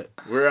help it.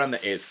 We're on the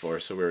 8th floor,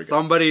 so we were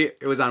good.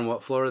 It was on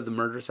what floor did the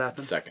murders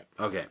happen? Second.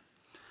 Okay.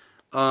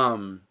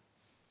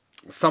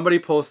 Somebody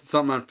posted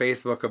something on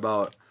Facebook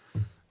about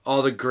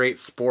all the great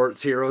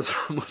sports heroes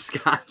from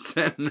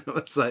Wisconsin. It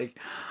was like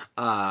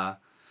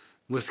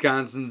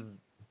Wisconsin.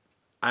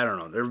 I don't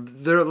know.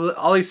 They're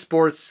all these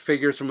sports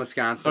figures from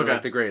Wisconsin. Okay.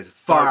 Like the greatest.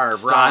 Favre,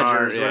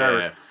 Rogers, whatever.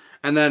 Yeah.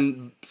 And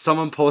then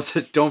someone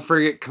posted, "Don't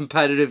forget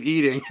competitive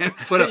eating." And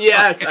put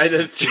yes, I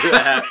did see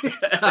that.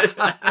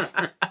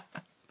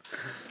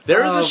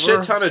 There was a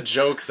shit ton of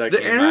jokes that came out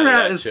of that, too. The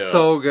internet is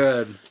so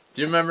good.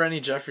 Do you remember any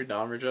Jeffrey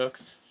Dahmer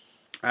jokes?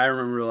 I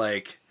remember,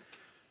 like,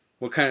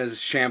 what kind of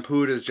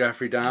shampoo does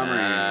Jeffrey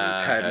Dahmer use?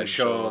 Head and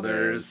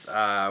Shoulders.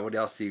 What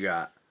else do you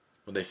got?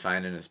 What they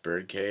find in his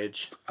bird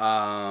cage?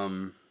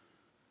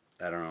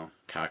 I don't know.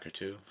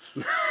 Cockatoo.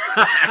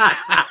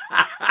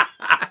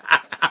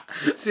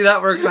 See, that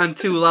works on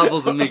 2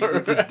 levels of me because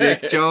it's a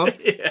dick joke.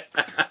 Yeah.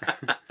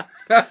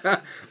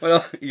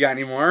 Well, you got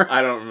any more?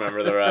 I don't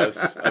remember the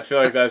rest. I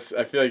feel like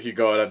you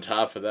go out on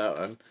top of that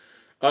one.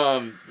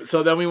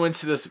 So then we went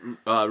to this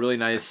really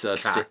nice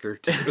steak.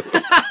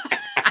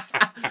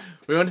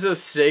 We went to the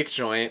steak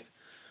joint,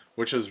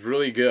 which was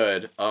really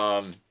good.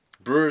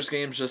 Brewers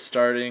game's just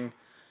starting.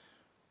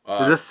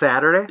 Was this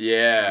Saturday?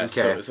 Yeah.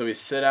 Okay. So we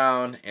sit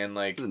down and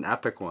like. It was an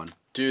epic one.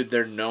 Dude,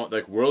 they're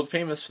world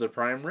famous for the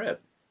prime rib.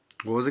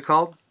 What was it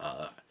called?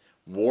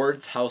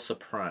 Ward's House of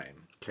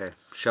Prime. Okay.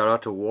 Shout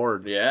out to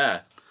Ward.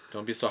 Yeah.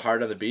 Don't be so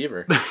hard on the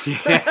beaver.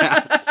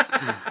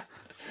 Yeah.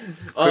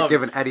 Quit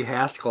giving Eddie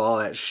Haskell all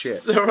that shit.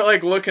 So we're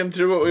like looking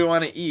through what we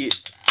want to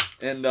eat,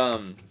 and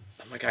I'm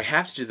like, I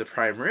have to do the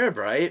prime rib,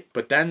 right?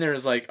 But then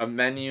there's like a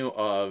menu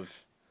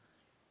of.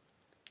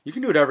 You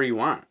can do whatever you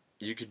want.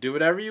 You could do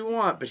whatever you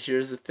want, but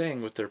here's the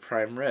thing with their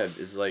prime rib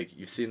is like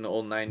you've seen the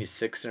old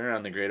 96er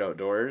on the Great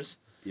Outdoors.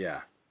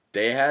 Yeah.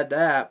 They had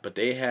that, but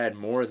they had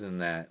more than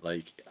that.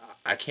 Like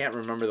I can't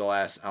remember the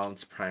last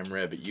ounce prime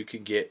rib, but you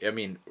can get. I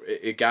mean,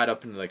 it got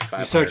up into like $500.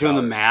 You start doing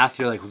the math.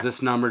 You're like, well,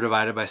 this number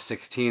divided by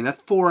 16.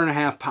 That's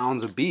 4.5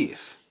 pounds of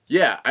beef.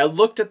 Yeah, I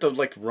looked at the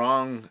like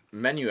wrong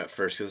menu at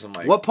first because I'm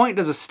like, what point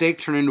does a steak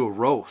turn into a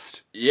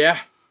roast? Yeah,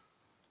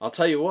 I'll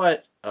tell you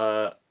what.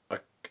 A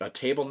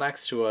table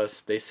next to us,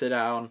 they sit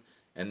down,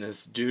 and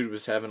this dude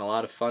was having a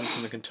lot of fun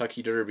from the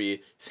Kentucky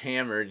Derby. He's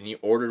hammered, and he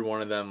ordered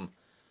one of them.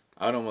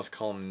 I would almost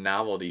call them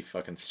novelty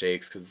fucking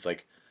steaks because it's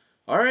like,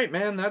 all right,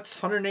 man, that's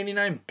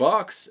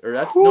 $189, or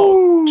that's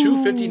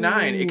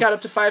 $259. It got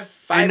up to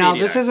 $5. And now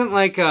this isn't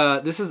like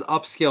this is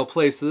upscale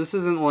place, so this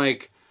isn't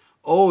like,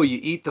 oh, you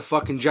eat the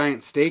fucking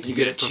giant steak, you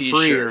get it for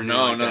free or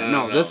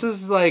no. This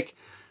is like,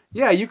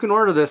 yeah, you can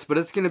order this, but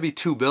it's gonna be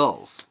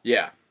 $2.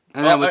 Yeah,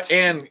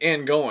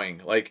 and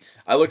going like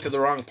I looked at the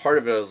wrong part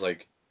of it. I was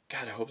like,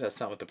 God, I hope that's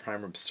not what the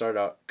prime rib start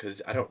out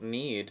because I don't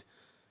need.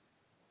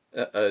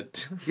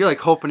 You're like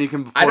hoping you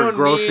can afford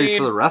groceries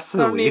for the rest of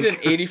the week. I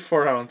don't need an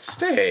 84-ounce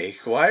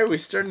steak. Why are we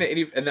starting at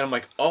 80? And then I'm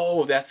like,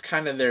 oh, that's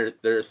kind of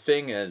their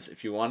thing is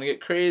if you want to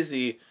get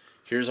crazy,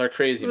 Here's our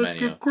crazy Let's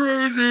menu. get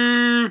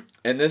crazy.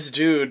 And this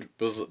dude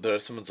was there.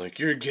 Someone's like,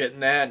 "You're getting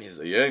that," and he's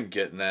like, "Yeah, I'm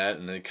getting that,"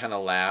 and they kind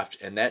of laughed,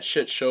 and that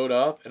shit showed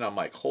up, and I'm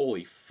like,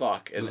 "Holy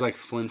fuck!" And It was like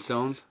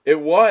Flintstones. it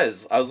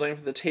was. I was waiting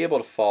for the table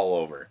to fall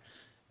over,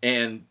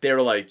 and they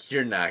were like,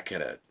 "You're not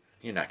gonna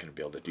be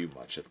able to do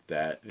much of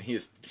that." And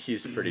he's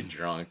pretty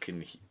drunk,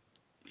 and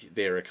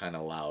they were kind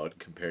of loud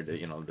compared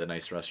to the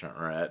nice restaurant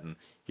we're at, and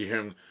you hear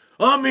him.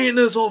 I'm eating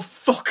this whole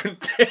fucking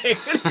thing.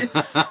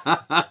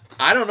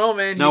 I don't know,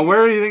 man. Now,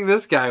 where do you think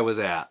this guy was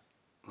at?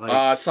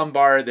 Like, some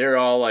bar. They're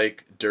all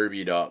like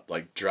derbied up,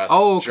 like dressed.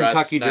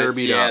 Kentucky nice.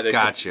 derbied up.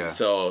 Gotcha.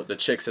 So the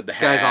chicks had the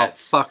hats. Guy's all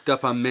fucked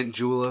up on mint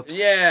juleps.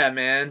 Yeah,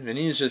 man. And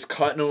he's just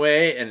cutting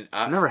away. And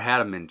I've never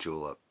had a mint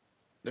julep.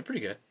 They're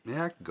pretty good.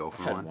 Yeah, I could go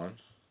for I've had one.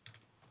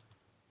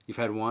 You've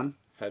had one?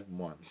 I've had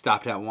one.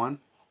 Stopped at one?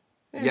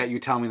 Yeah, you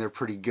tell me they're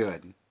pretty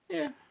good.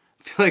 Yeah.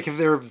 I feel like if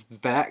they were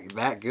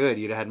that good,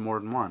 you'd have had more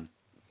than one.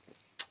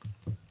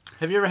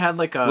 Have you ever had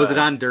like a... Was it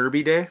on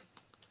Derby Day?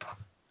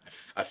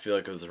 I feel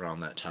like it was around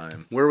that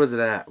time. Where was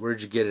it at?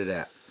 Where'd you get it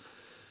at?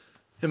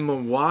 In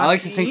Milwaukee? I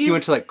like to think you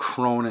went to like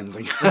Cronin's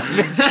and got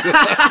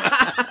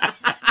a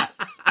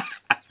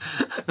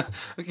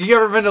You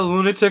ever been to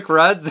Lunatic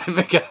Reds? They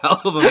make a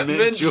hell of a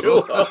mint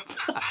julep.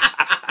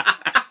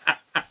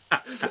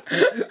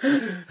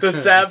 The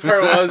sad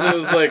part was it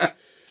was like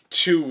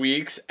 2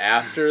 weeks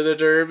after the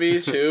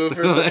Derby too.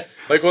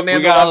 Like when they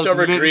had the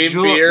leftover green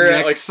beer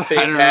at like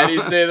St.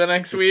 Patty's Day the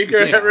next week or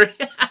whatever.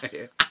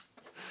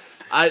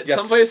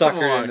 Someplace in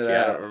Milwaukee,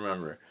 I don't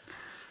remember.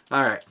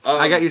 All right,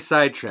 I got you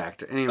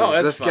sidetracked.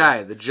 Anyway, this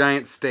guy, the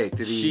giant steak,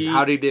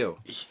 how'd he do?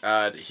 He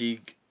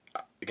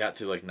got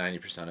to like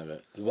 90% of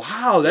it.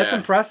 Wow, that's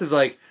impressive.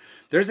 Like,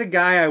 there's a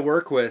guy I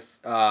work with,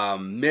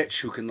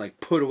 Mitch, who can like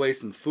put away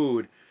some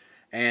food.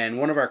 And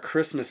one of our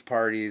Christmas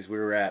parties, we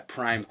were at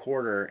Prime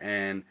Quarter,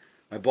 and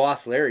my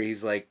boss Larry,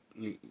 he's like,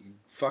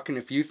 "Fucking,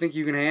 if you think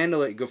you can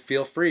handle it, go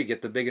feel free,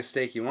 get the biggest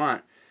steak you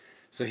want."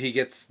 So he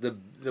gets the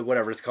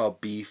whatever it's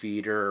called, beef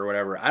eater or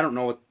whatever. I don't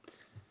know what.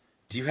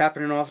 Do you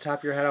happen to know off the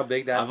top of your head how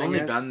big that thing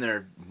is? I've only been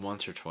there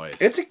once or twice.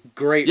 It's a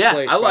great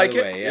place. I like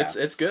it. Way. Yeah.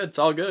 It's good. It's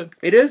all good.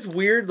 It is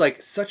weird,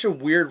 like such a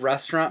weird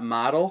restaurant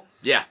model.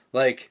 Yeah.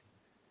 Like.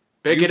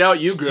 Pick it out,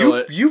 you grill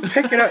it. You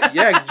pick it up.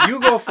 Yeah, you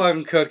go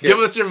fucking cook it. Give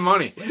us your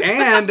money.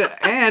 And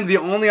the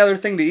only other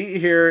thing to eat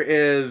here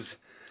is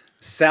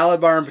salad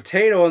bar and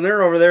potato, and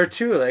they're over there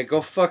too. Like, go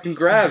fucking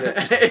grab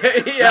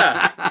it.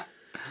 Yeah.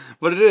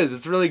 But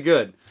it's really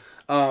good.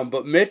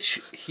 But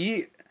Mitch,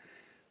 he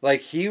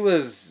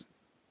was,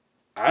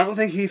 I don't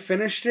think he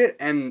finished it,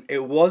 and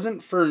it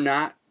wasn't for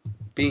not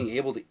being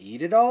able to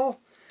eat it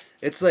all.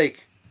 It's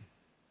like,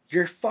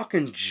 your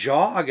fucking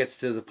jaw gets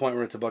to the point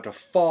where it's about to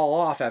fall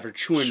off after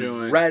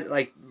chewing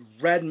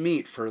red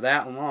meat for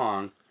that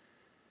long.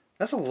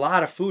 That's a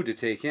lot of food to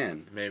take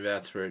in. Maybe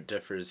that's where it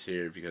differs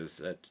here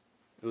because it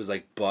was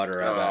like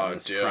butter. Oh,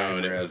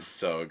 dude, it was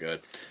so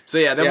good. So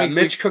yeah, then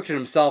Mitch cooked it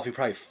himself. He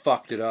probably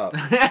fucked it up.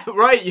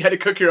 Right, you had to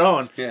cook your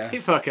own. Yeah, he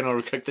fucking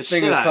overcooked the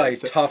shit. Thing was probably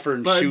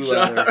tougher than shoe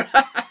leather.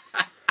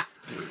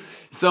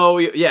 So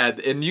yeah,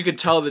 and you could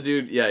tell the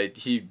dude. Yeah,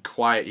 he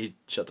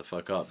shut the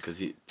fuck up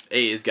because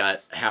he's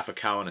got half a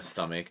cow in his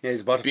stomach. Yeah, he's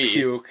about to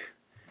puke.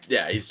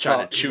 Yeah, he's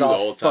trying to chew the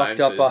whole time.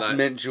 Fucked up off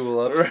mint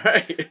juleps.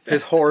 Right.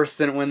 His horse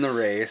didn't win the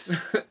race.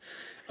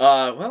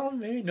 Well,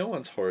 maybe no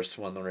one's horse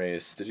won the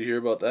race. Did you hear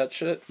about that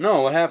shit?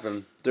 No, what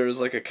happened? There was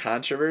like a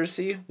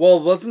controversy. Well,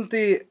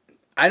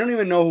 I don't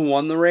even know who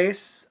won the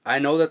race. I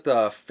know that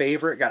the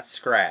favorite got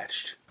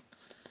scratched.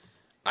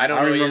 I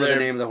don't remember the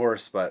name of the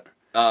horse, but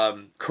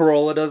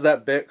Corolla does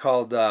that bit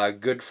called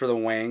 "Good for the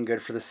Wang,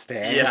 Good for the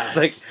Stang." Yeah, it's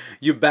like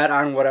you bet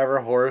on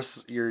whatever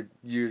horse you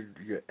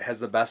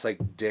has the best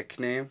like dick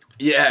name.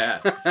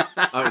 Yeah,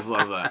 I always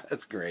love that.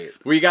 That's great.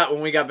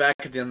 When we got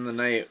back at the end of the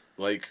night,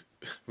 like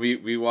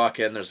we walk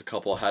in. There's a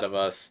couple ahead of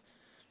us,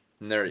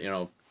 and they're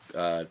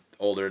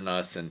older than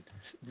us, and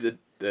the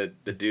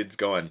dude's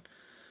going,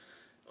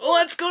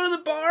 "Let's go to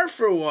the bar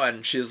for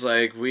one." She's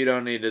like, "We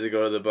don't need to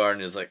go to the bar."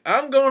 And he's like,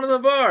 "I'm going to the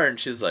bar." And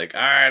she's like,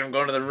 "All right, I'm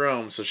going to the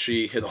room." So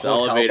she hits the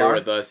elevator bar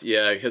with us.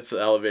 Yeah, hits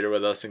the elevator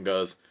with us and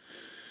goes,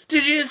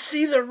 "Did you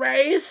see the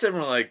race?" And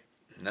we're like,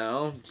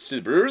 "No." See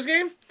the Brewers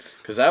game?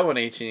 Because that went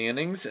 18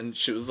 innings. And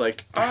she was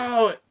like,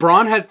 "Oh."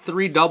 Braun had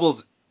 3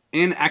 doubles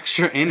in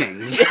extra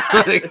innings.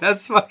 Like,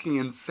 that's fucking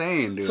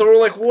insane, dude. So we're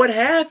like, "What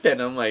happened?"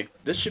 I'm like,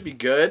 "This should be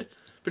good."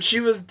 But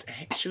she was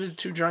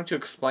too drunk to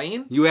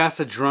explain. You asked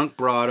a drunk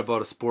broad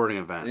about a sporting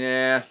event.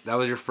 Yeah. That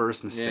was your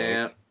first mistake.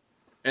 Yeah.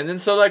 And then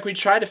so like we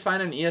tried to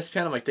find an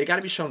ESPN. I'm like, they got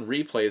to be showing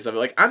replays of it.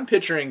 Like I'm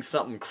picturing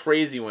something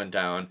crazy went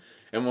down,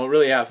 and what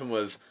really happened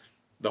was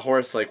the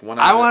horse like went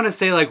out. I want to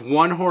say like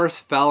one horse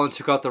fell and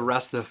took out the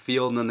rest of the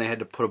field, and then they had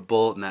to put a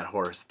bullet in that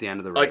horse at the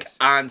end of the race. Like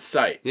on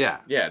site. Yeah.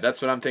 Yeah,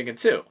 that's what I'm thinking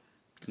too.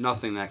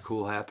 Nothing that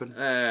cool happened.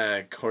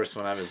 Horse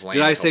went out of his lane.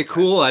 Did I say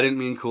cool? Times. I didn't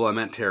mean cool. I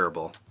meant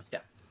terrible. Yeah.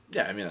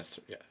 Yeah, I mean that's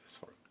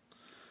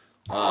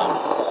horrible.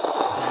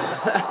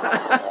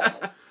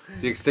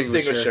 The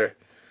extinguisher.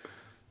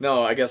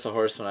 No, I guess a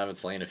horse went out of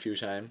its lane a few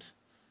times.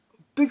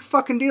 Big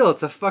fucking deal.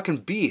 It's a fucking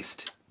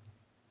beast.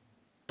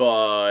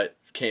 but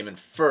came in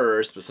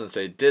first. But since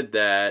they did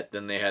that,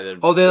 then they had to.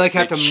 Oh, they like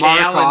have to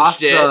mark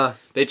off it.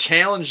 They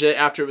challenged it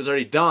after it was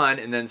already done,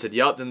 and then said,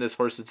 "Yup, then this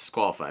horse is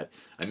disqualified."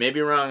 I may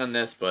be wrong on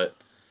this, but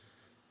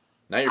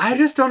now you're. I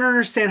just don't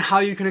understand how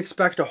you can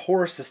expect a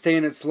horse to stay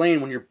in its lane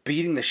when you're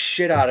beating the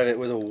shit out of it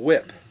with a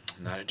whip.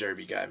 I'm not a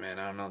Derby guy, man.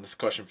 I don't know. This is a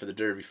question for the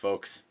Derby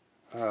folks.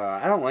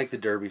 I don't like the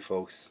Derby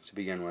folks to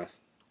begin with.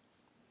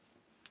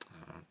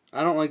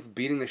 I don't like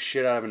beating the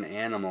shit out of an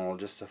animal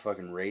just to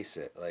fucking race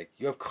it. Like,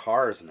 you have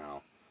cars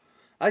now.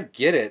 I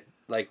get it.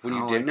 Like, when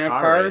you didn't have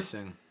cars.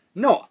 Racing.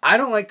 No, I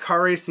don't like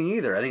car racing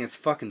either. I think it's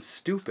fucking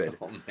stupid.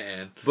 Oh,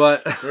 man.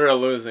 But we're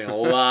losing a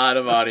lot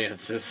of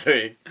audience this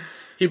week.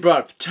 He brought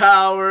up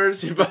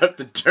towers. He brought up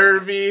the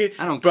Derby.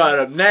 I don't brought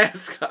up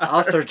NASCAR.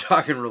 I'll start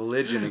talking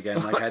religion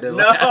again like I did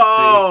last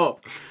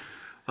week.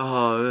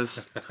 Oh,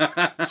 this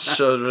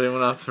show really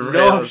went off the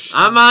rails.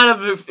 I'm out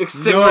of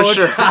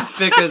extinguisher. No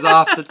chopstick is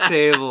off the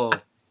table.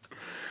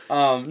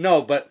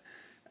 No, but,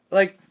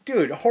 like,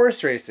 dude,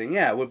 horse racing,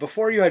 yeah. Well,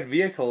 before you had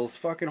vehicles,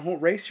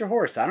 fucking race your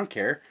horse. I don't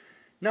care.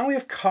 Now we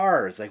have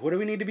cars. Like, what do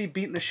we need to be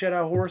beating the shit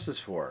out of horses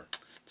for?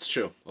 It's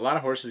true. A lot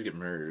of horses get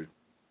murdered.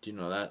 Do you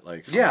know that?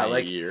 Like, yeah,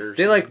 like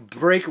they like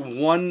break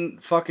one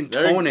fucking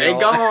toenail. They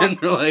gone. And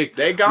they're like,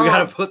 they gone. We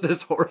gotta put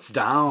this horse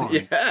down.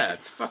 Yeah,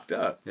 it's fucked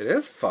up. It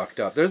is fucked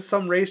up. There's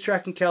some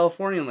racetrack in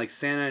California, in like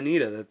Santa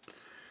Anita, that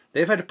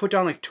they've had to put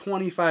down like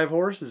 25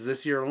 horses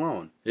this year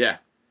alone. Yeah,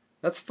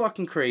 that's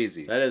fucking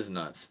crazy. That is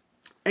nuts.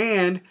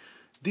 And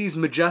these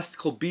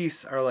majestical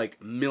beasts are like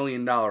 $1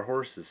 million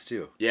horses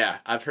too. Yeah,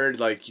 I've heard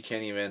like you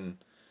can't even.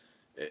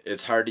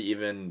 It's hard to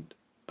even.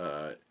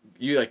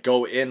 You like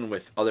go in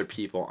with other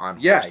people on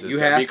horses. You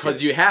have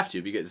because you have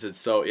to because it's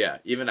so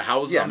even a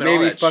house. Yeah,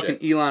 maybe fucking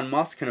shit. Elon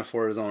Musk can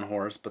afford his own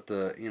horse, but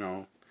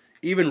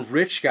even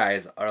rich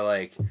guys are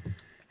like,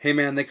 hey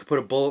man, they could put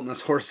a bullet in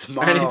this horse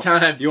tomorrow.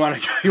 Anytime. You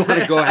want to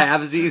go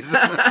halvesies?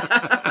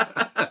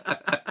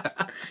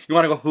 You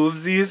want to go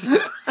hoovesies?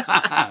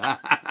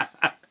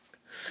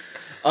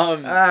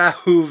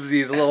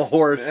 Hoovesies, a little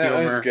horse humor.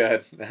 That was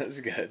good. That was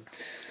good.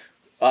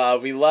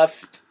 We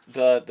left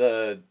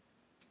the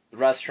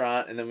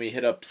restaurant and then we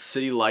hit up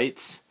City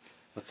Lights.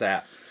 What's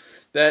that?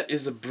 That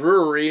is a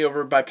brewery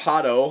over by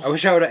Pato. I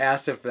wish I would have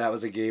asked if that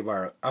was a gay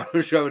bar. I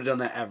wish I would have done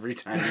that every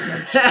time.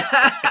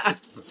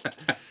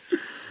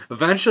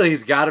 Eventually,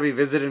 he's got to be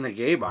visiting a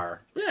gay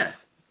bar. Yeah,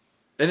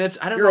 and it's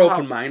You're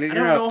open-minded.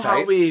 You're not uptight.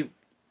 How we.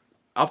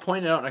 I'll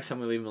point it out next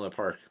time we leave Miller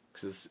Park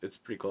because it's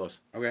pretty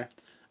close. Okay.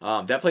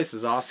 That place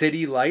is awesome.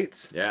 City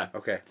Lights. Yeah.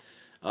 Okay.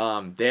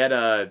 They had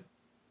a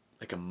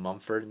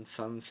Mumford and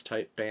Sons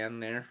type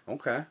band there.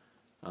 Okay.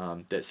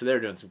 So they were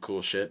doing some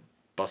cool shit,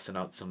 busting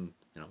out some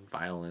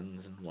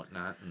violins and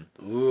whatnot.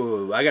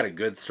 Ooh, I got a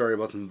good story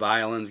about some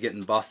violins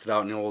getting busted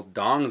out in old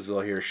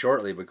Dongsville here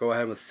shortly. But go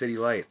ahead with City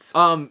Lights.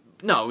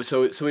 No,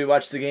 so we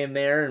watched the game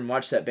there and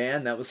watched that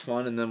band. That was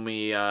fun, and then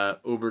we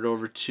Ubered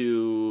over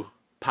to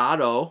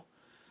Pato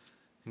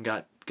and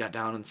got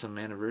down on some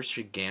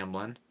anniversary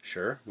gambling.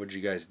 Sure. What'd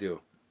you guys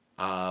do?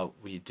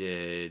 We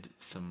did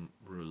some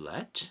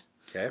roulette.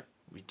 Okay.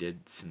 We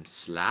did some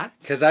slots.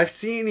 Because I've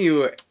seen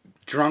you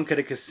drunk at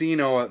a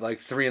casino at like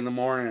 3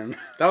 a.m.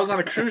 That was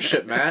on a cruise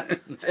ship, Matt.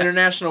 It's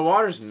international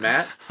waters,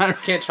 Matt.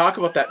 Can't talk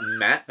about that,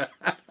 Matt.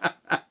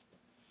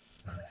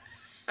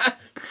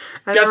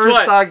 Guess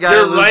what?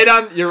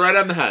 You're right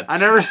on the head. I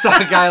never saw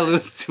a guy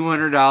lose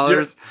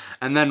 $200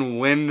 and then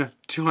win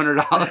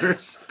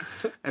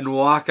 $200 and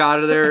walk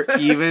out of there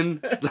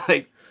even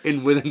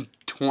within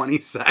 20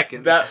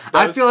 seconds.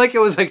 I feel like it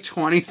was like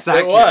 20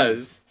 seconds. It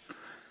was.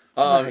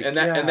 And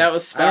that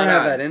was spot on. I don't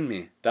have that in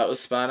me. That was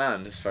spot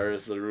on as far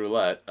as the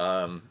roulette.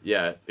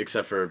 Yeah,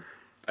 except for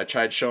I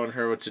tried showing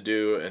her what to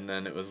do, and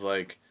then it was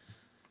like,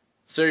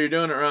 "Sir, you're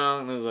doing it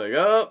wrong." And I was like,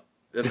 "Oh,"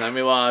 and then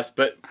we lost.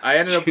 But I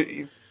ended up.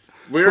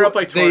 We were up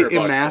like $200. They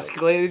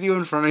emasculated you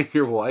in front of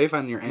your wife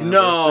on your anniversary.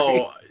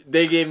 No,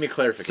 they gave me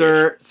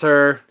clarification.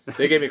 Sir.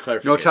 They gave me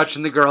clarification. No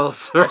touching the girls,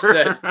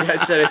 sir. I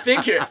said, I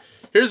think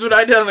here's what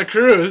I did on the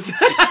cruise.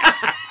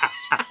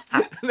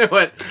 And they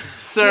went,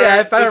 sir, yeah,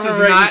 if I this is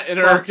not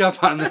fucked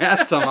up on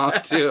that somehow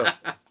too.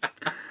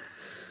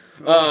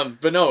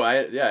 But no,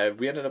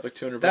 we ended up like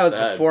 $200. That was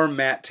before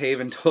Matt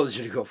Taven told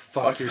you to go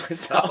fuck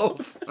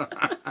yourself.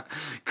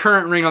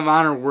 Current Ring of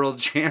Honor world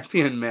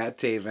champion Matt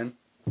Taven.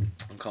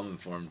 I'm coming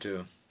for him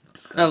too.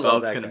 I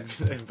love that guy.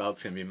 That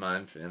belt's gonna be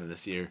mine for the end of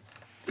this year.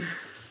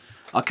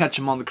 I'll catch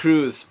him on the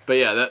cruise. But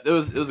yeah, it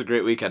was a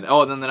great weekend.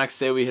 Oh, and then the next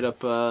day we hit up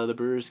the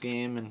Brewers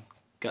game and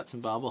got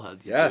some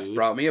bobbleheads. Yes, dude.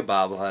 Brought me a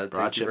bobblehead.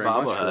 Brought you very a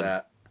bobblehead. much for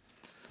that.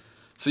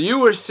 So you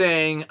were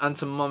saying on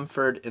some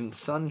Mumford and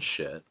Son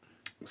shit.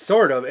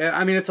 Sort of.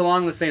 I mean, it's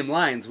along the same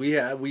lines.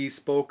 We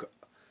spoke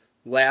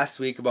last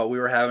week about we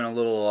were having a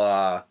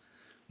little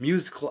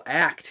musical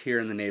act here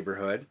in the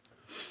neighborhood.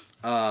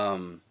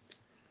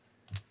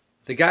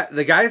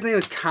 The guy's name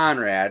is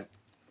Conrad.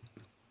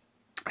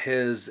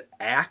 His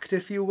act,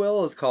 if you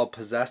will, is called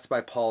Possessed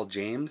by Paul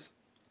James.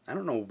 I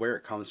don't know where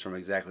it comes from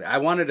exactly. I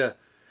wanted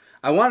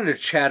to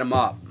chat him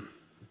up,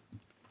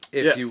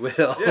 if you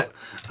will.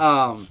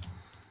 Yeah.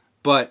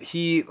 But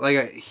he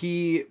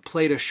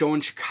played a show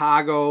in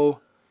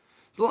Chicago.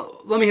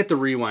 So let me hit the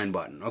rewind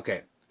button.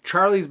 Okay.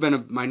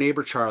 My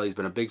neighbor Charlie's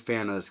been a big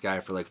fan of this guy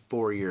for like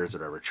 4 years or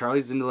whatever.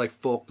 Charlie's into like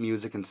folk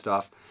music and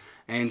stuff.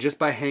 And just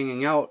by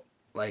hanging out,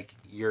 like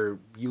you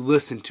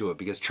listen to it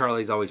because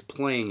Charlie's always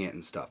playing it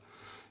and stuff.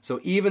 So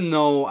even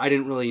though I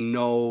didn't really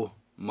know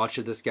much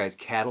of this guy's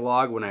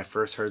catalog when I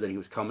first heard that he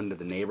was coming to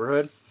the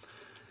neighborhood,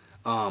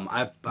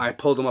 I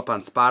pulled him up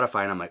on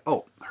Spotify and I'm like,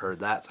 oh, heard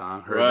that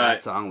song,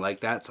 that song, like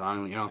that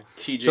song, you know.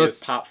 TJ so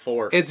was Pop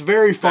 4. It's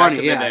very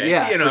funny,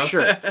 yeah, you know? For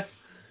sure.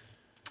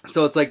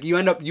 So it's like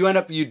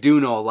you do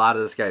know a lot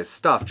of this guy's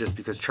stuff just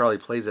because Charlie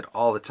plays it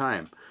all the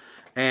time.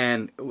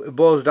 And it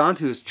boils down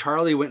to is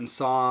Charlie went and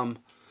saw him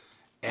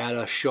at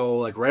a show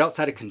like right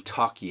outside of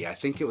Kentucky. I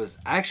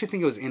actually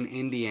think it was in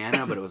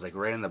Indiana, but it was like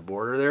right on the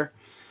border there.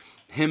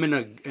 Him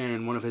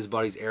and one of his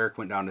buddies, Eric,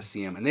 went down to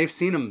see him, and they've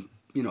seen him,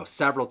 you know,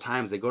 several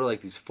times. They go to like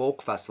these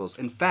folk festivals.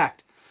 In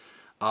fact,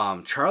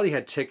 Charlie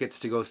had tickets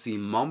to go see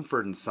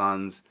Mumford &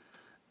 Sons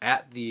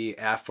at the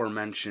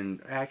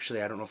aforementioned.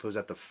 Actually, I don't know if it was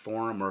at the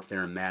Forum or if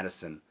they're in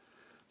Madison.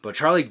 But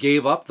Charlie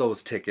gave up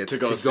those tickets to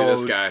go see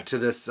this guy to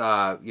this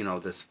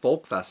this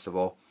folk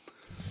festival.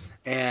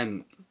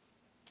 And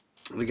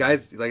the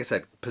guy's, like I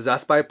said,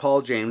 Possessed by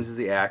Paul James is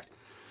the act.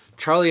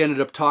 Charlie ended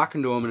up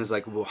talking to him and is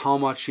like, well, how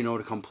much, you know,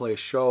 to come play a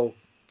show?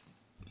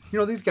 You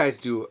know, these guys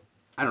do,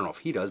 I don't know if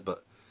he does,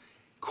 but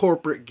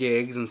corporate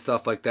gigs and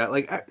stuff like that.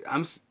 Like,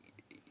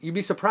 you'd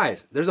be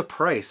surprised. There's a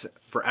price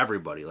for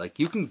everybody. Like,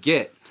 you can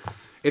get,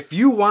 if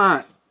you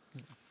want,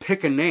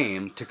 pick a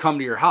name to come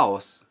to your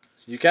house.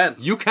 You can.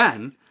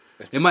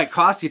 It might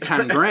cost you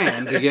 10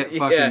 grand to get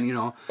fucking, you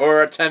know.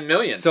 Or 10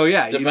 million. So,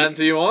 yeah. Depends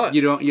who you want.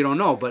 You don't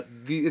know. But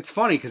it's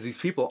funny because these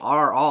people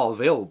are all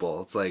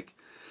available. It's like,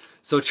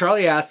 so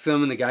Charlie asks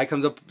him, and the guy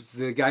comes up.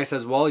 The guy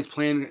says, well, he's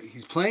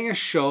playing a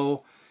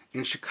show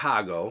in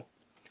Chicago,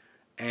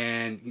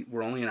 and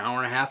we're only an hour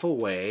and a half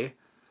away.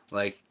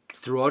 Like,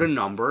 threw out a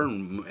number,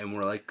 and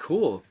we're like,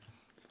 cool.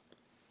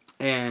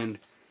 And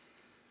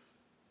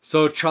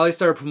so Charlie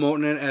started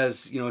promoting it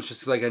as, you know, it's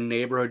just like a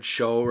neighborhood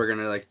show. We're going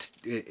to, like,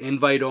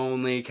 invite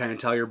only, kind of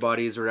tell your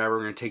buddies or whatever.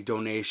 We're going to take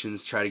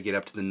donations, try to get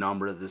up to the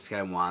number that this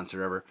guy wants or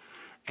whatever.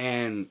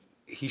 And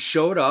he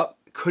showed up.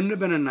 Couldn't have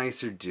been a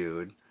nicer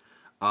dude.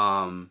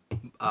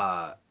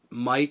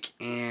 Mike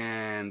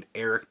and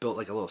Eric built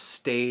like a little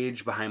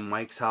stage behind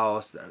Mike's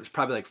house. There was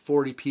probably like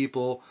 40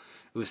 people.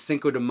 It was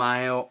Cinco de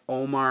Mayo.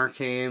 Omar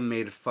came,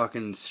 made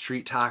fucking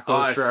street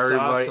tacos for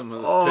everybody. I saw some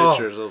of those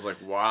pictures. I was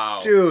like, wow.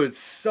 Dude, it's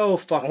so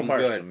fucking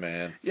Omar's good. the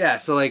man. Yeah,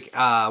 so like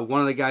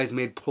one of the guys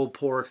made pulled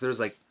pork. There's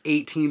like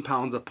 18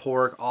 pounds of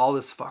pork, all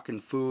this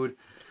fucking food.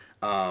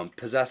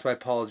 Possessed by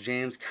Paul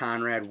James,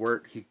 Conrad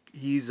Wirt.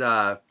 He's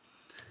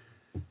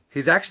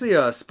actually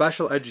a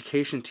special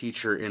education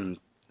teacher in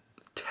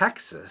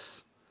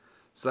Texas.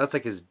 So that's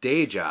like his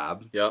day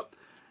job. Yep.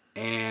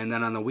 And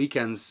then on the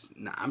weekends,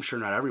 I'm sure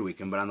not every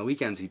weekend, but on the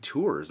weekends he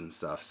tours and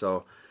stuff.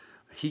 So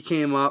he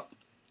came up.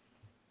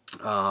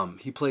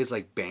 He plays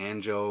like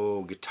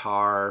banjo,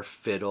 guitar,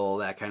 fiddle,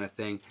 that kind of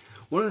thing.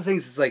 One of the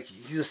things is like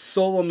he's a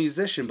solo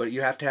musician, but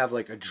you have to have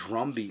like a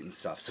drum beat and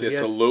stuff. So it's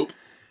a loop?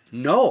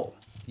 No.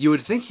 You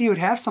would think he would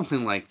have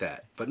something like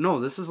that. But no,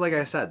 this is like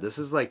I said, this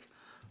is like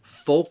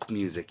folk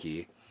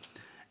music-y.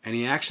 And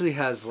he actually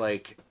has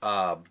like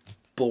a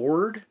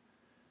board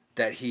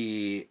that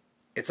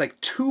it's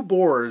like 2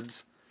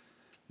 boards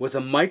with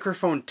a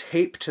microphone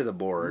taped to the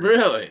board.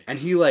 Really? And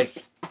he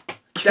like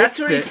that's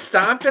what he's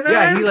stomping on?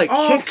 Yeah, he like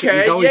kicks it.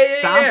 He's always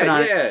stomping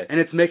on it. And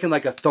it's making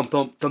like a thump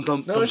thump thump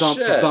thump no thump thump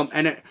shit. thump thump.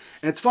 And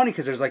it's funny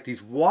because there's like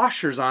these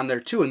washers on there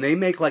too, and they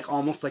make like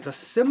almost like a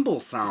cymbal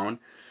sound.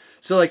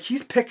 So like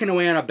he's picking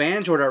away on a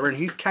banjo or whatever, and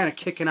he's kind of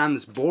kicking on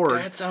this board.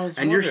 That's how I was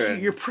and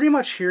wondering. you're pretty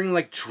much hearing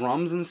like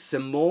drums and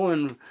cymbal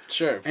and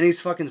sure. And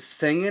he's fucking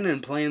singing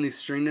and playing these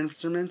stringed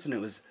instruments, and it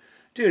was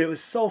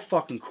so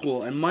fucking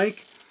cool. And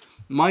Mike,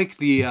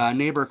 the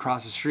neighbor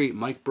across the street,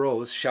 Mike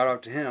Bros, shout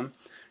out to him.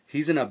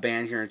 He's in a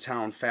band here in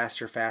town,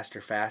 Faster,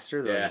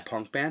 the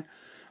punk band.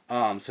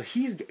 So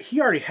he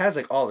already has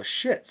like all the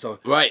shit. So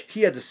right.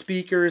 He had the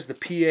speakers, the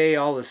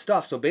PA, all this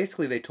stuff. So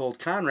basically they told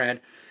Conrad,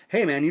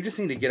 hey man, you just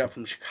need to get up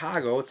from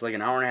Chicago. It's like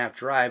an hour and a half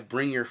drive.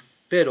 Bring your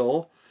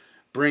fiddle,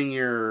 bring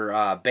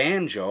your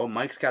banjo.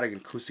 Mike's got an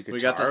acoustic guitar. We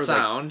got the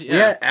sound. We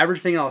had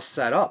everything else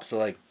set up. So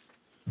like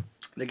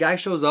the guy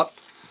shows up.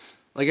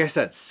 Like I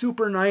said,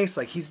 super nice.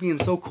 Like he's being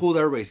so cool to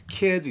everybody's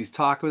kids. He's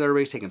talking with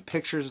everybody, taking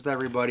pictures with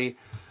everybody.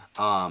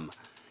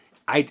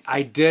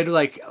 I did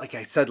like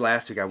I said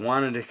last week, I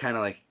wanted to kind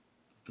of like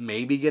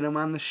maybe get him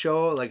on the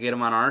show, like get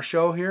him on our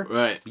show here.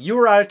 Right. You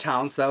were out of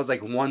town, so that was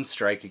like one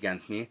strike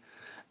against me.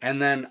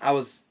 And then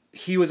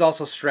he was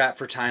also strapped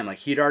for time. Like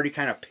he'd already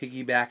kind of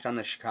piggybacked on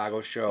the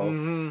Chicago show.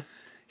 Mm-hmm.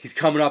 He's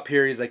coming up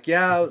here. He's like,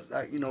 yeah,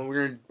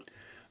 we're gonna.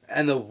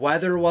 And the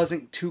weather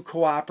wasn't too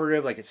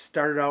cooperative. Like it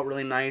started out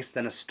really nice,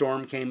 then a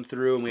storm came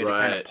through, and we had to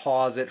kind of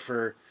pause it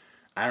for,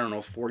 I don't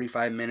know,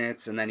 45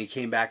 minutes. And then he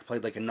came back,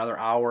 played like another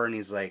hour, and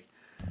he's like,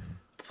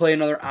 play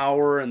another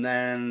hour, and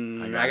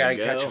then I gotta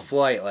go. catch a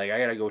flight. Like, I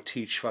gotta go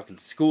teach fucking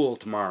school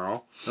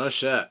tomorrow. Oh,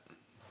 shit.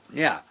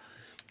 Yeah.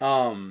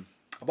 I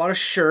bought a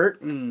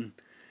shirt, and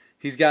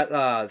he's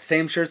got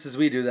same shirts as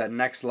we do, that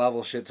Next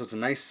Level shit, so it's a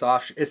nice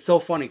soft It's so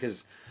funny,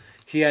 because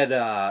he kind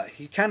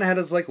of had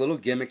his, like, little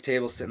gimmick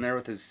table sitting there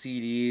with his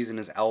CDs and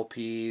his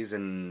LPs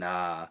and,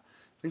 I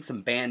think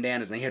some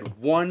bandanas, and he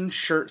had one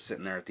shirt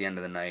sitting there at the end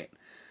of the night.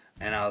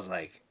 And I was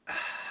like...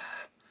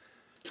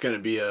 It's gonna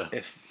be a...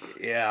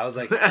 I was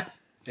like,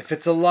 if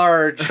it's a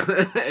large,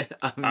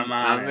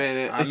 I'm in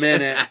it. I'm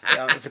in it.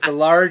 If it's a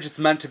large, it's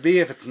meant to be.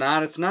 If it's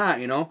not, it's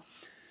not, you know?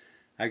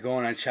 I go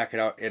and I check it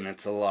out, and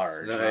it's a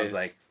large. Nice. And I was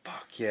like,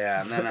 fuck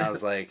yeah. And then I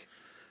was like,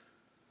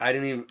 I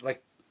didn't even,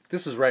 like,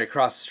 this was right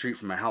across the street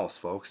from my house,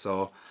 folks.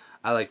 So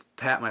I, like,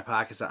 pat my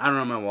pockets. I don't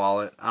have my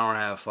wallet. I don't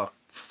have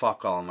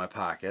fuck all in my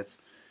pockets.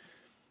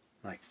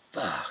 I'm like,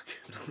 fuck.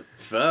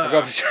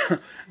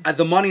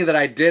 The money that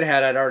I did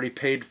had, I'd already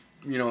paid.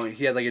 You know,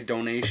 he had like a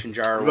donation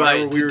jar. Or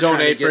right, we were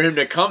donate for him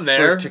to come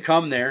there.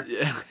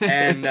 Yeah.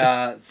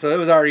 And so it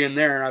was already in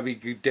there, and I'd be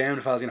damned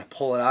if I was going to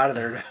pull it out of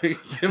there to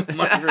give him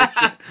money for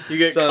shit. You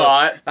get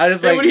caught. I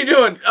just what are you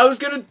doing? I was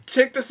going to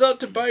take this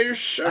out to buy your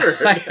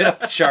shirt. I hit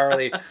up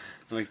Charlie. I'm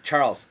like,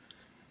 Charles,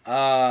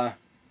 let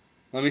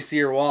me see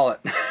your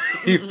wallet.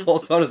 He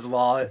pulls out his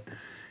wallet.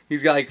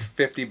 He's got like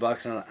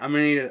 $50. And I'm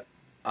going to need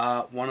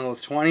one of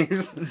those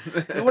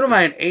 20s. What am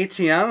I, an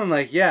ATM? I'm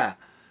like, yeah.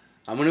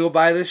 I'm going to go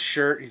buy this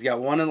shirt. He's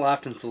got one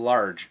left, and it's a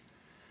large.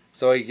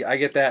 So I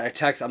get that. I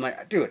text. I'm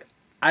like, dude,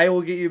 I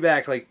will get you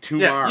back like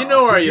tomorrow. Yeah, you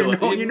know where you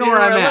live. You know where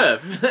I'm at.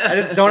 I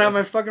just don't have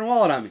my fucking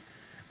wallet on me.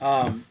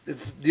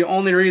 It's the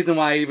only reason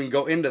why I even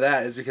go into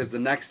that is because the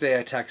next day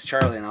I text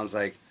Charlie, and I was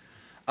like,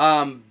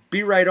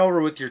 be right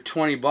over with your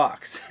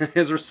 $20.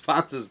 His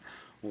response is,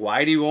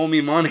 why do you owe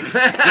me money? And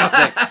I was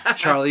like,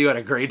 Charlie, you had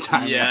a great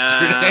time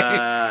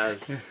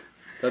yesterday.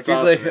 That's He's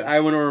awesome, like, man. I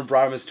went over and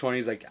brought him his 20.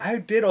 He's like, I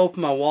did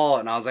open my wallet,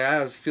 and I was like,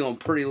 I was feeling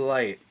pretty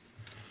light.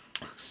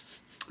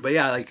 But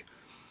yeah, like,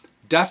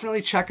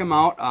 definitely check him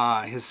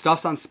out. His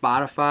stuff's on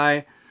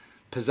Spotify.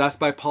 Possessed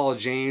by Paul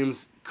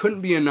James. Couldn't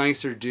be a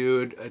nicer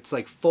dude. It's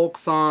like folk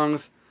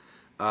songs.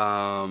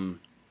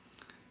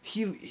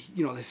 He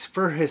you know,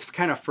 for his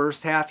kind of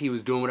first half, he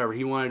was doing whatever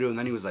he wanted to do, and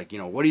then he was like, you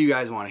know, what do you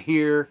guys want to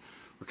hear?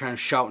 We're kind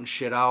of shouting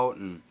shit out,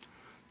 and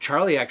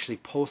Charlie actually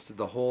posted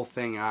the whole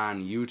thing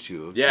on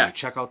YouTube. Yeah. So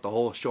check out the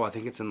whole show. I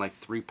think it's in like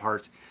 3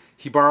 parts.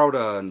 He borrowed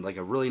a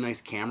really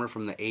nice camera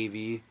from the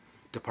AV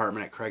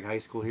department at Craig High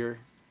School here.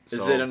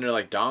 Is it under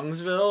like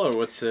Dongsville, or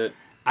what's it?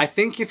 I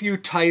think if you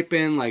type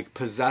in like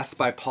Possessed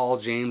by Paul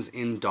James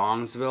in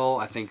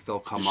Dongsville, I think they'll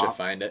come up. You should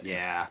find it.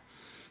 Yeah.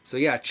 So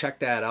yeah, check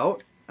that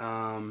out.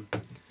 What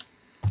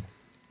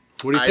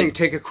do you think?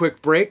 Take a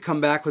quick break,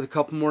 come back with a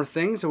couple more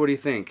things, or what do you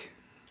think?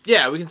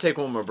 Yeah, we can take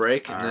one more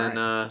break and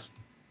then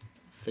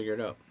figure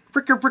it out.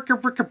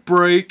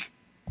 Break.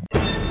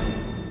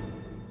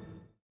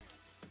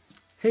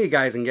 Hey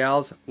guys and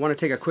gals, want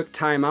to take a quick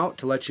time out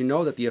to let you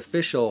know that the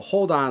official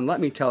Hold On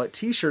Let Me Tell It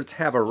t-shirts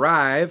have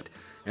arrived,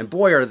 and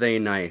boy are they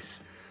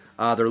nice.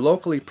 They're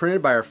locally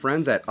printed by our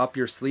friends at Up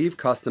Your Sleeve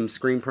Custom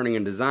Screen Printing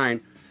and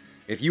Design.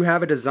 If you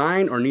have a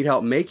design or need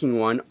help making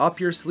one, Up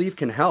Your Sleeve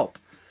can help.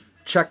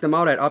 Check them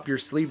out at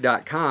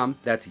upyoursleeve.com.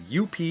 That's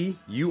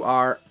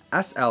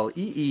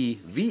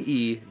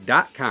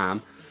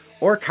UPURSLEEVE.com,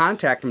 or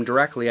contact them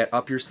directly at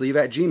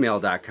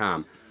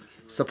upyoursleeve@gmail.com.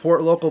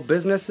 Support local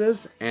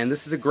businesses, and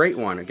this is a great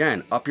one.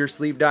 Again,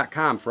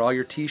 upyoursleeve.com for all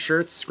your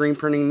t-shirts, screen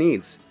printing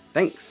needs.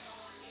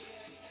 Thanks.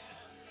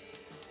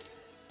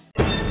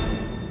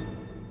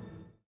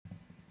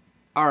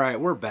 All right,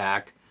 we're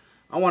back.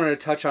 I wanted to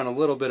touch on a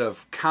little bit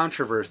of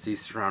controversy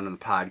surrounding the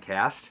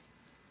podcast.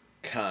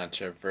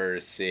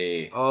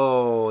 Controversy.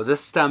 Oh,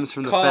 this stems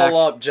from the fact...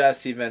 Call up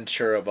Jesse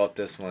Ventura about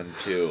this one,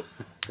 too.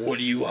 What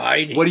are you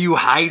hiding? What are you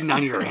hiding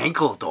on your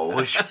ankle,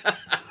 Doge?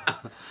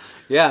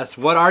 Yes,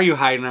 what are you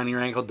hiding on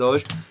your ankle,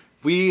 Doge?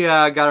 We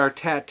got our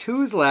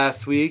tattoos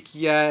last week,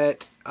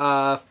 yet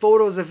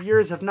photos of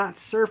yours have not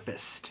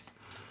surfaced.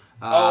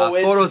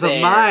 Photos of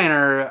mine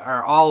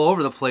are all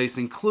over the place,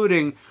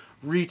 including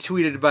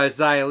retweeted by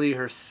Zia Lee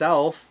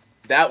herself.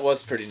 That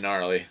was pretty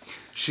gnarly.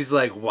 She's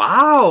like,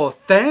 wow,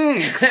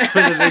 thanks, with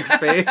a big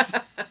face.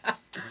 I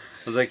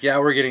was like, yeah,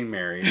 we're getting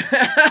married.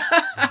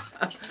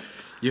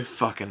 You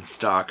fucking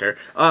stalker.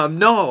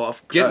 No.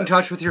 Get in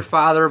touch with your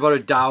father about a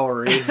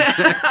dowry.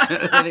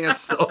 I think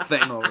that's still a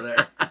thing over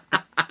there. I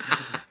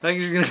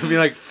think there's going to be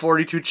like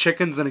 42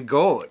 chickens and a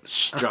goat.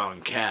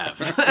 Strong calf.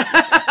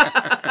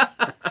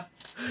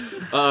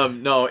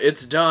 No,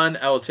 it's done.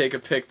 I will take a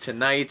pic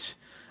tonight.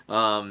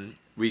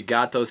 We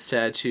got those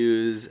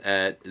tattoos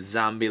at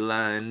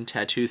Zombieland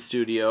Tattoo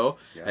Studio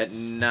at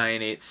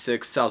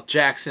 986 South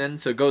Jackson.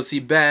 So go see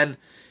Ben.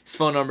 His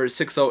phone number is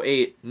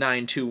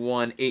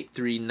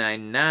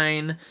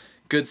 608-921-8399.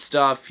 Good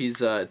stuff.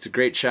 It's a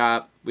great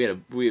shop. We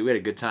had a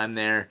good time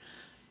there.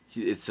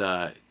 It's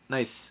a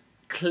nice,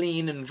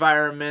 clean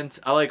environment.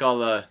 I like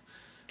the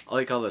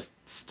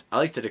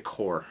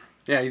decor.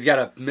 Yeah, he's got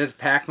a Ms.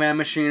 Pac-Man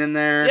machine in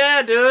there.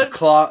 Yeah, dude.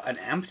 An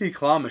empty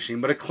claw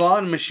machine, but a claw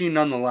machine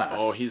nonetheless.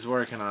 Oh, he's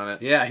working on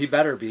it. Yeah, he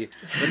better be.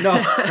 But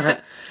no.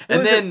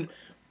 And then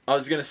I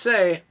was gonna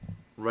say,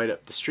 right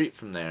up the street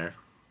from there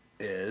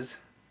is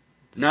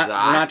we're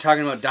not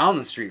talking about down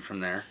the street from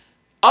there.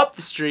 Up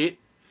the street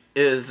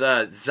is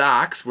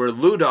Zox, where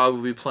Lou Dog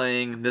will be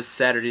playing this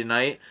Saturday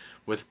night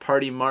with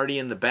Party Marty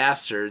and the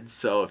Bastards.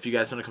 So if you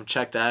guys want to come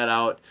check that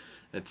out,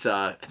 it's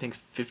I think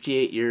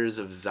 58 years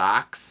of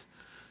Zox,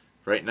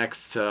 right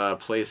next to a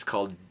place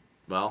called,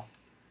 well,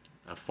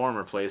 a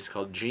former place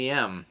called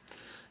GM.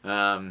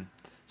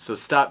 So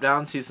stop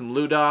down, see some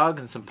Lou Dog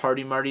and some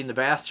Party Marty and the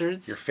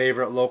Bastards. Your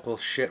favorite local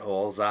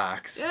shithole,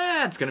 Zox.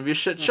 Yeah, it's gonna be a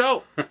shit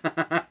show.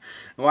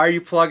 Why are you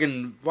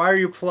plugging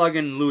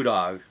Lou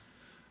Dog?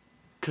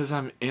 Cause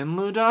I'm in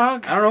Lou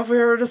Dog? I don't know if we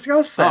ever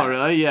discussed that. Oh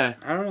really? Yeah.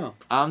 I don't know.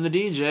 I'm the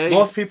DJ.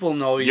 Most people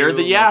know you. You're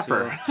the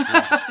yapper.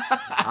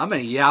 I'm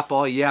gonna yap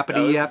all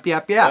yappity yap.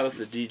 That was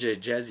the DJ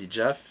Jazzy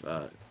Jeff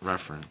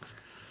reference.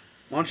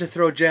 Why don't you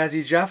throw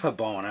Jazzy Jeff a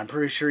bone? I'm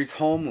pretty sure he's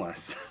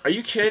homeless. Are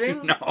you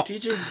kidding? No.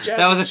 DJ Jazzy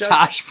That was a Jeff.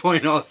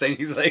 Tosh.0 thing.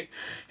 He's like,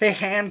 hey,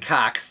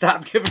 Hancock,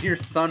 stop giving your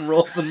son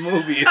roles in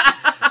movies.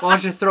 Why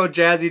don't you throw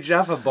Jazzy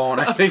Jeff a bone?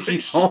 I think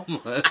he's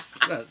homeless.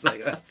 I was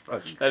like, that's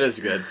fucking... That is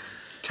good.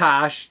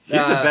 Tosh.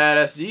 He's a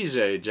badass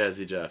DJ,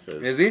 Jazzy Jeff is.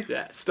 Is he?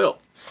 Yeah, still.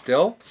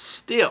 Still?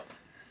 Still.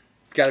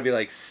 It's got to be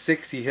like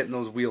 60 hitting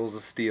those wheels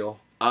of steel.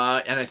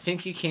 And I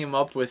think he came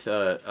up with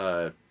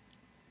a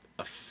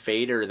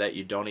fader that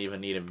you don't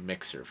even need a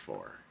mixer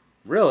for.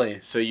 Really?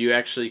 So you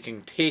actually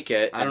can take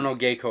it. I don't know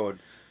gay code.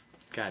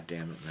 God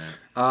damn it,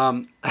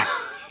 man.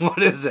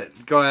 What is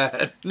it? Go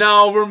ahead.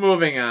 No, we're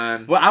moving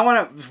on. Well, I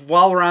want to,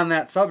 while we're on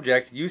that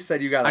subject, you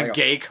said you got like a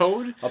gay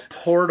code? A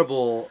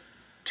portable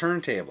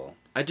turntable.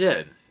 I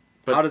did.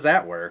 But how does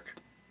that work?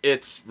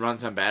 It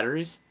runs on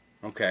batteries.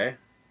 Okay.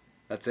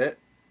 That's it?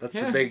 That's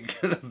yeah. the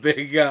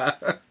big,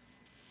 I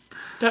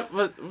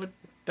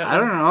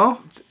don't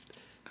know.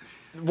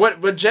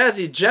 What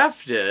Jazzy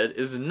Jeff did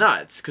is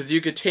nuts, because you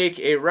could take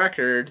a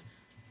record,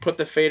 put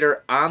the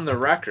fader on the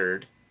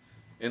record,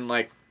 and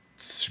like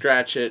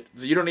scratch it.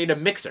 You don't need a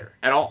mixer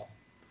at all.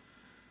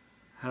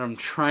 And I'm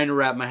trying to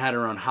wrap my head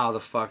around how the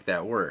fuck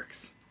that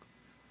works.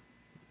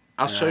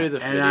 I'll show you the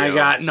video. And I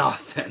got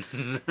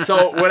nothing.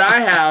 So what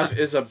I have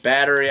is a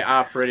battery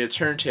operated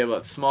turntable.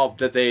 It's small,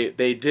 that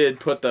they did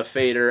put the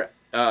fader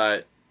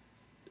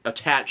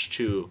attached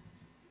to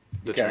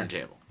the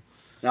turntable.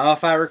 Now,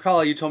 if I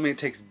recall, you told me it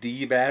takes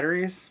D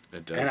batteries.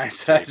 It does. And I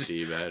said, take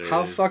D batteries.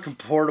 How fucking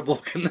portable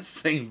can this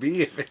thing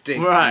be if it takes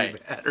D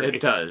batteries?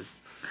 It does.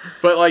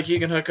 But like you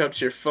can hook up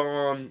to your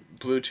phone,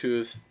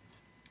 Bluetooth.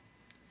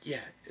 Yeah,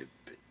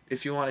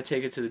 if you want to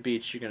take it to the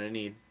beach, you're gonna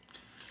need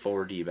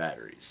 4 D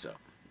batteries. So.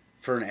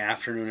 For an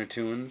afternoon of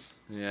tunes?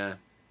 Yeah.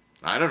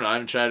 I don't know. I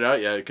haven't tried it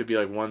out yet. It could be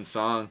like one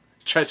song.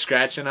 Try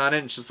scratching on it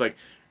and it's just like,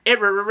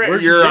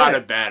 you're out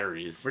of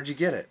batteries. Where'd you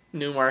get it?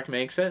 Newmark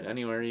makes it.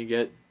 Anywhere you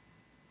get.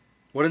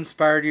 What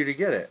inspired you to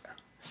get it?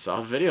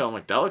 Saw a video. I'm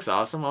like, that looks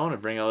awesome. I'm gonna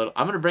bring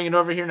it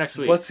over here next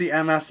week. What's the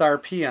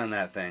MSRP on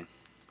that thing?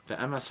 The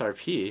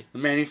MSRP? The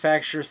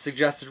manufacturer's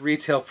suggested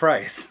retail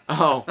price.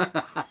 Oh.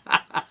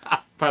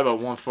 Probably about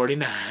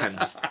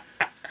 $149.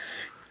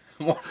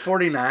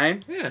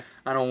 $149? Yeah.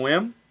 On a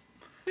whim?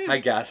 Yeah. I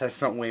guess I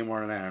spent way more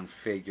than that on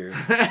figures.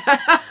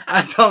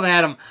 I told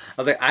Adam, I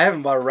was like, I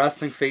haven't bought a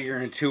wrestling figure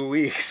in 2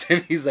 weeks.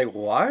 And he's like,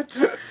 what?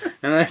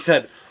 And I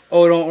said,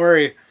 oh, don't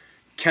worry.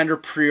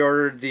 Kendra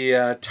pre-ordered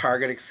the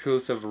Target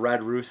exclusive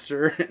Red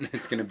Rooster, and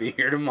it's going to be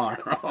here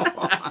tomorrow.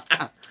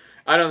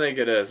 I don't think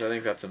it is. I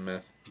think that's a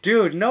myth.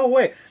 Dude, no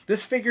way.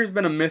 This figure's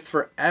been a myth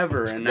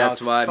forever, and now it's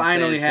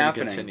finally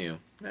happening. Continue.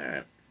 All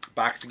right.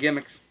 Box of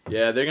gimmicks.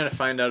 Yeah, they're going to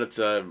find out it's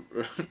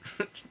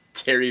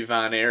Terry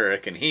Von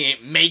Erich, and he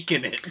ain't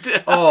making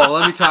it. Oh,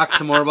 let me talk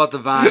some more about the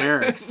Von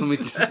Erichs.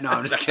 No,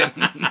 I'm just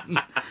kidding.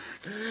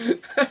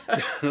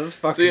 Those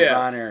fucking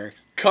Von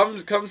Erichs.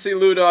 Come see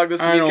Lou Dog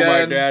this weekend. I know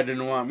my dad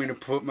didn't want me to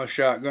put my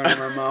shotgun in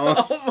my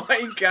mouth. Oh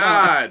my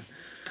god.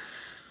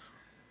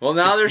 Well,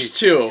 now there's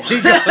 2.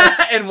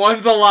 And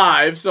one's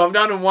alive, so I'm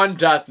down to 1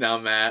 death now,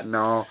 Matt.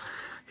 No.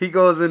 He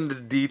goes into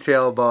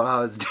detail about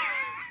how his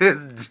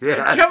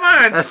dad... Come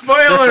on,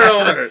 spoiler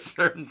alert! At a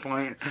certain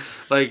point,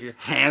 like,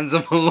 hands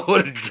him a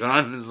loaded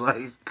gun and is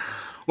like...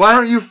 Why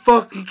don't you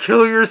fucking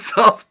kill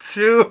yourself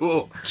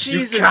too?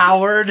 Jesus. You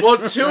coward. Well,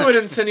 2 would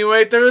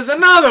insinuate there was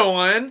another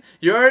one.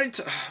 You already...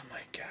 oh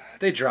my god.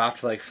 They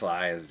dropped like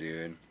flies,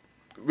 dude.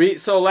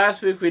 So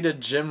last week we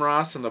did Jim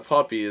Ross and the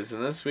Puppies,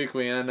 and this week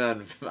we end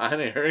on Von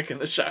Erich and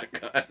the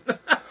Shotgun.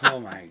 Oh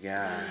my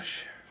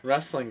gosh.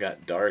 Wrestling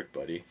got dark,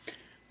 buddy.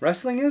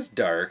 Wrestling is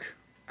dark.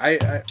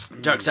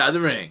 Dark Side of the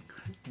Ring.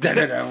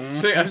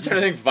 I'm starting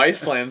to think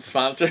Viceland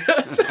sponsored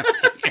us.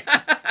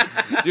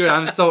 Dude,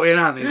 I'm so in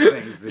on these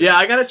things. Dude. Yeah,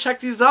 I gotta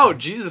check these out.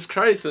 Jesus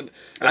Christ! And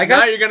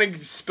now you're gonna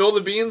spill the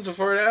beans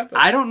before it happens.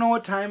 I don't know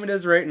what time it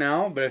is right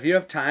now, but if you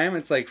have time,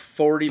 it's like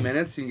 40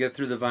 minutes. You can get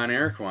through the Von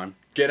Erich one.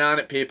 Get on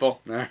it, people.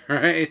 All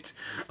right.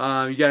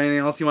 You got anything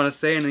else you want to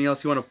say? Anything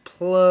else you want to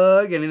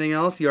plug? Anything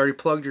else? You already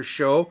plugged your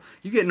show.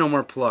 You get no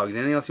more plugs.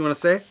 Anything else you want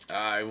to say?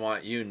 I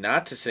want you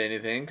not to say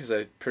anything because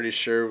I'm pretty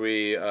sure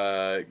we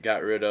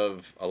got rid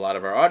of a lot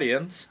of our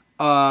audience.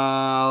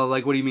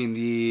 Like what do you mean?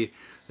 The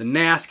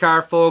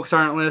NASCAR folks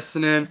aren't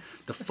listening.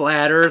 The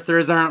flat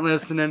earthers aren't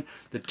listening.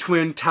 The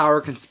Twin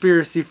Tower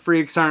conspiracy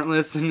freaks aren't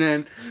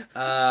listening.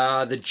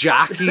 The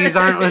jockeys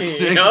aren't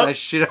listening because I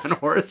shit on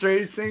horse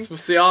racing. So we'll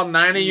see all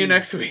 9 of you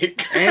next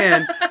week.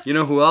 And you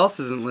know who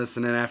else isn't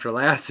listening after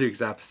last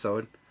week's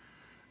episode?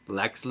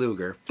 Lex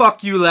Luger.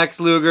 Fuck you, Lex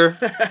Luger.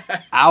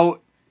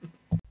 Out.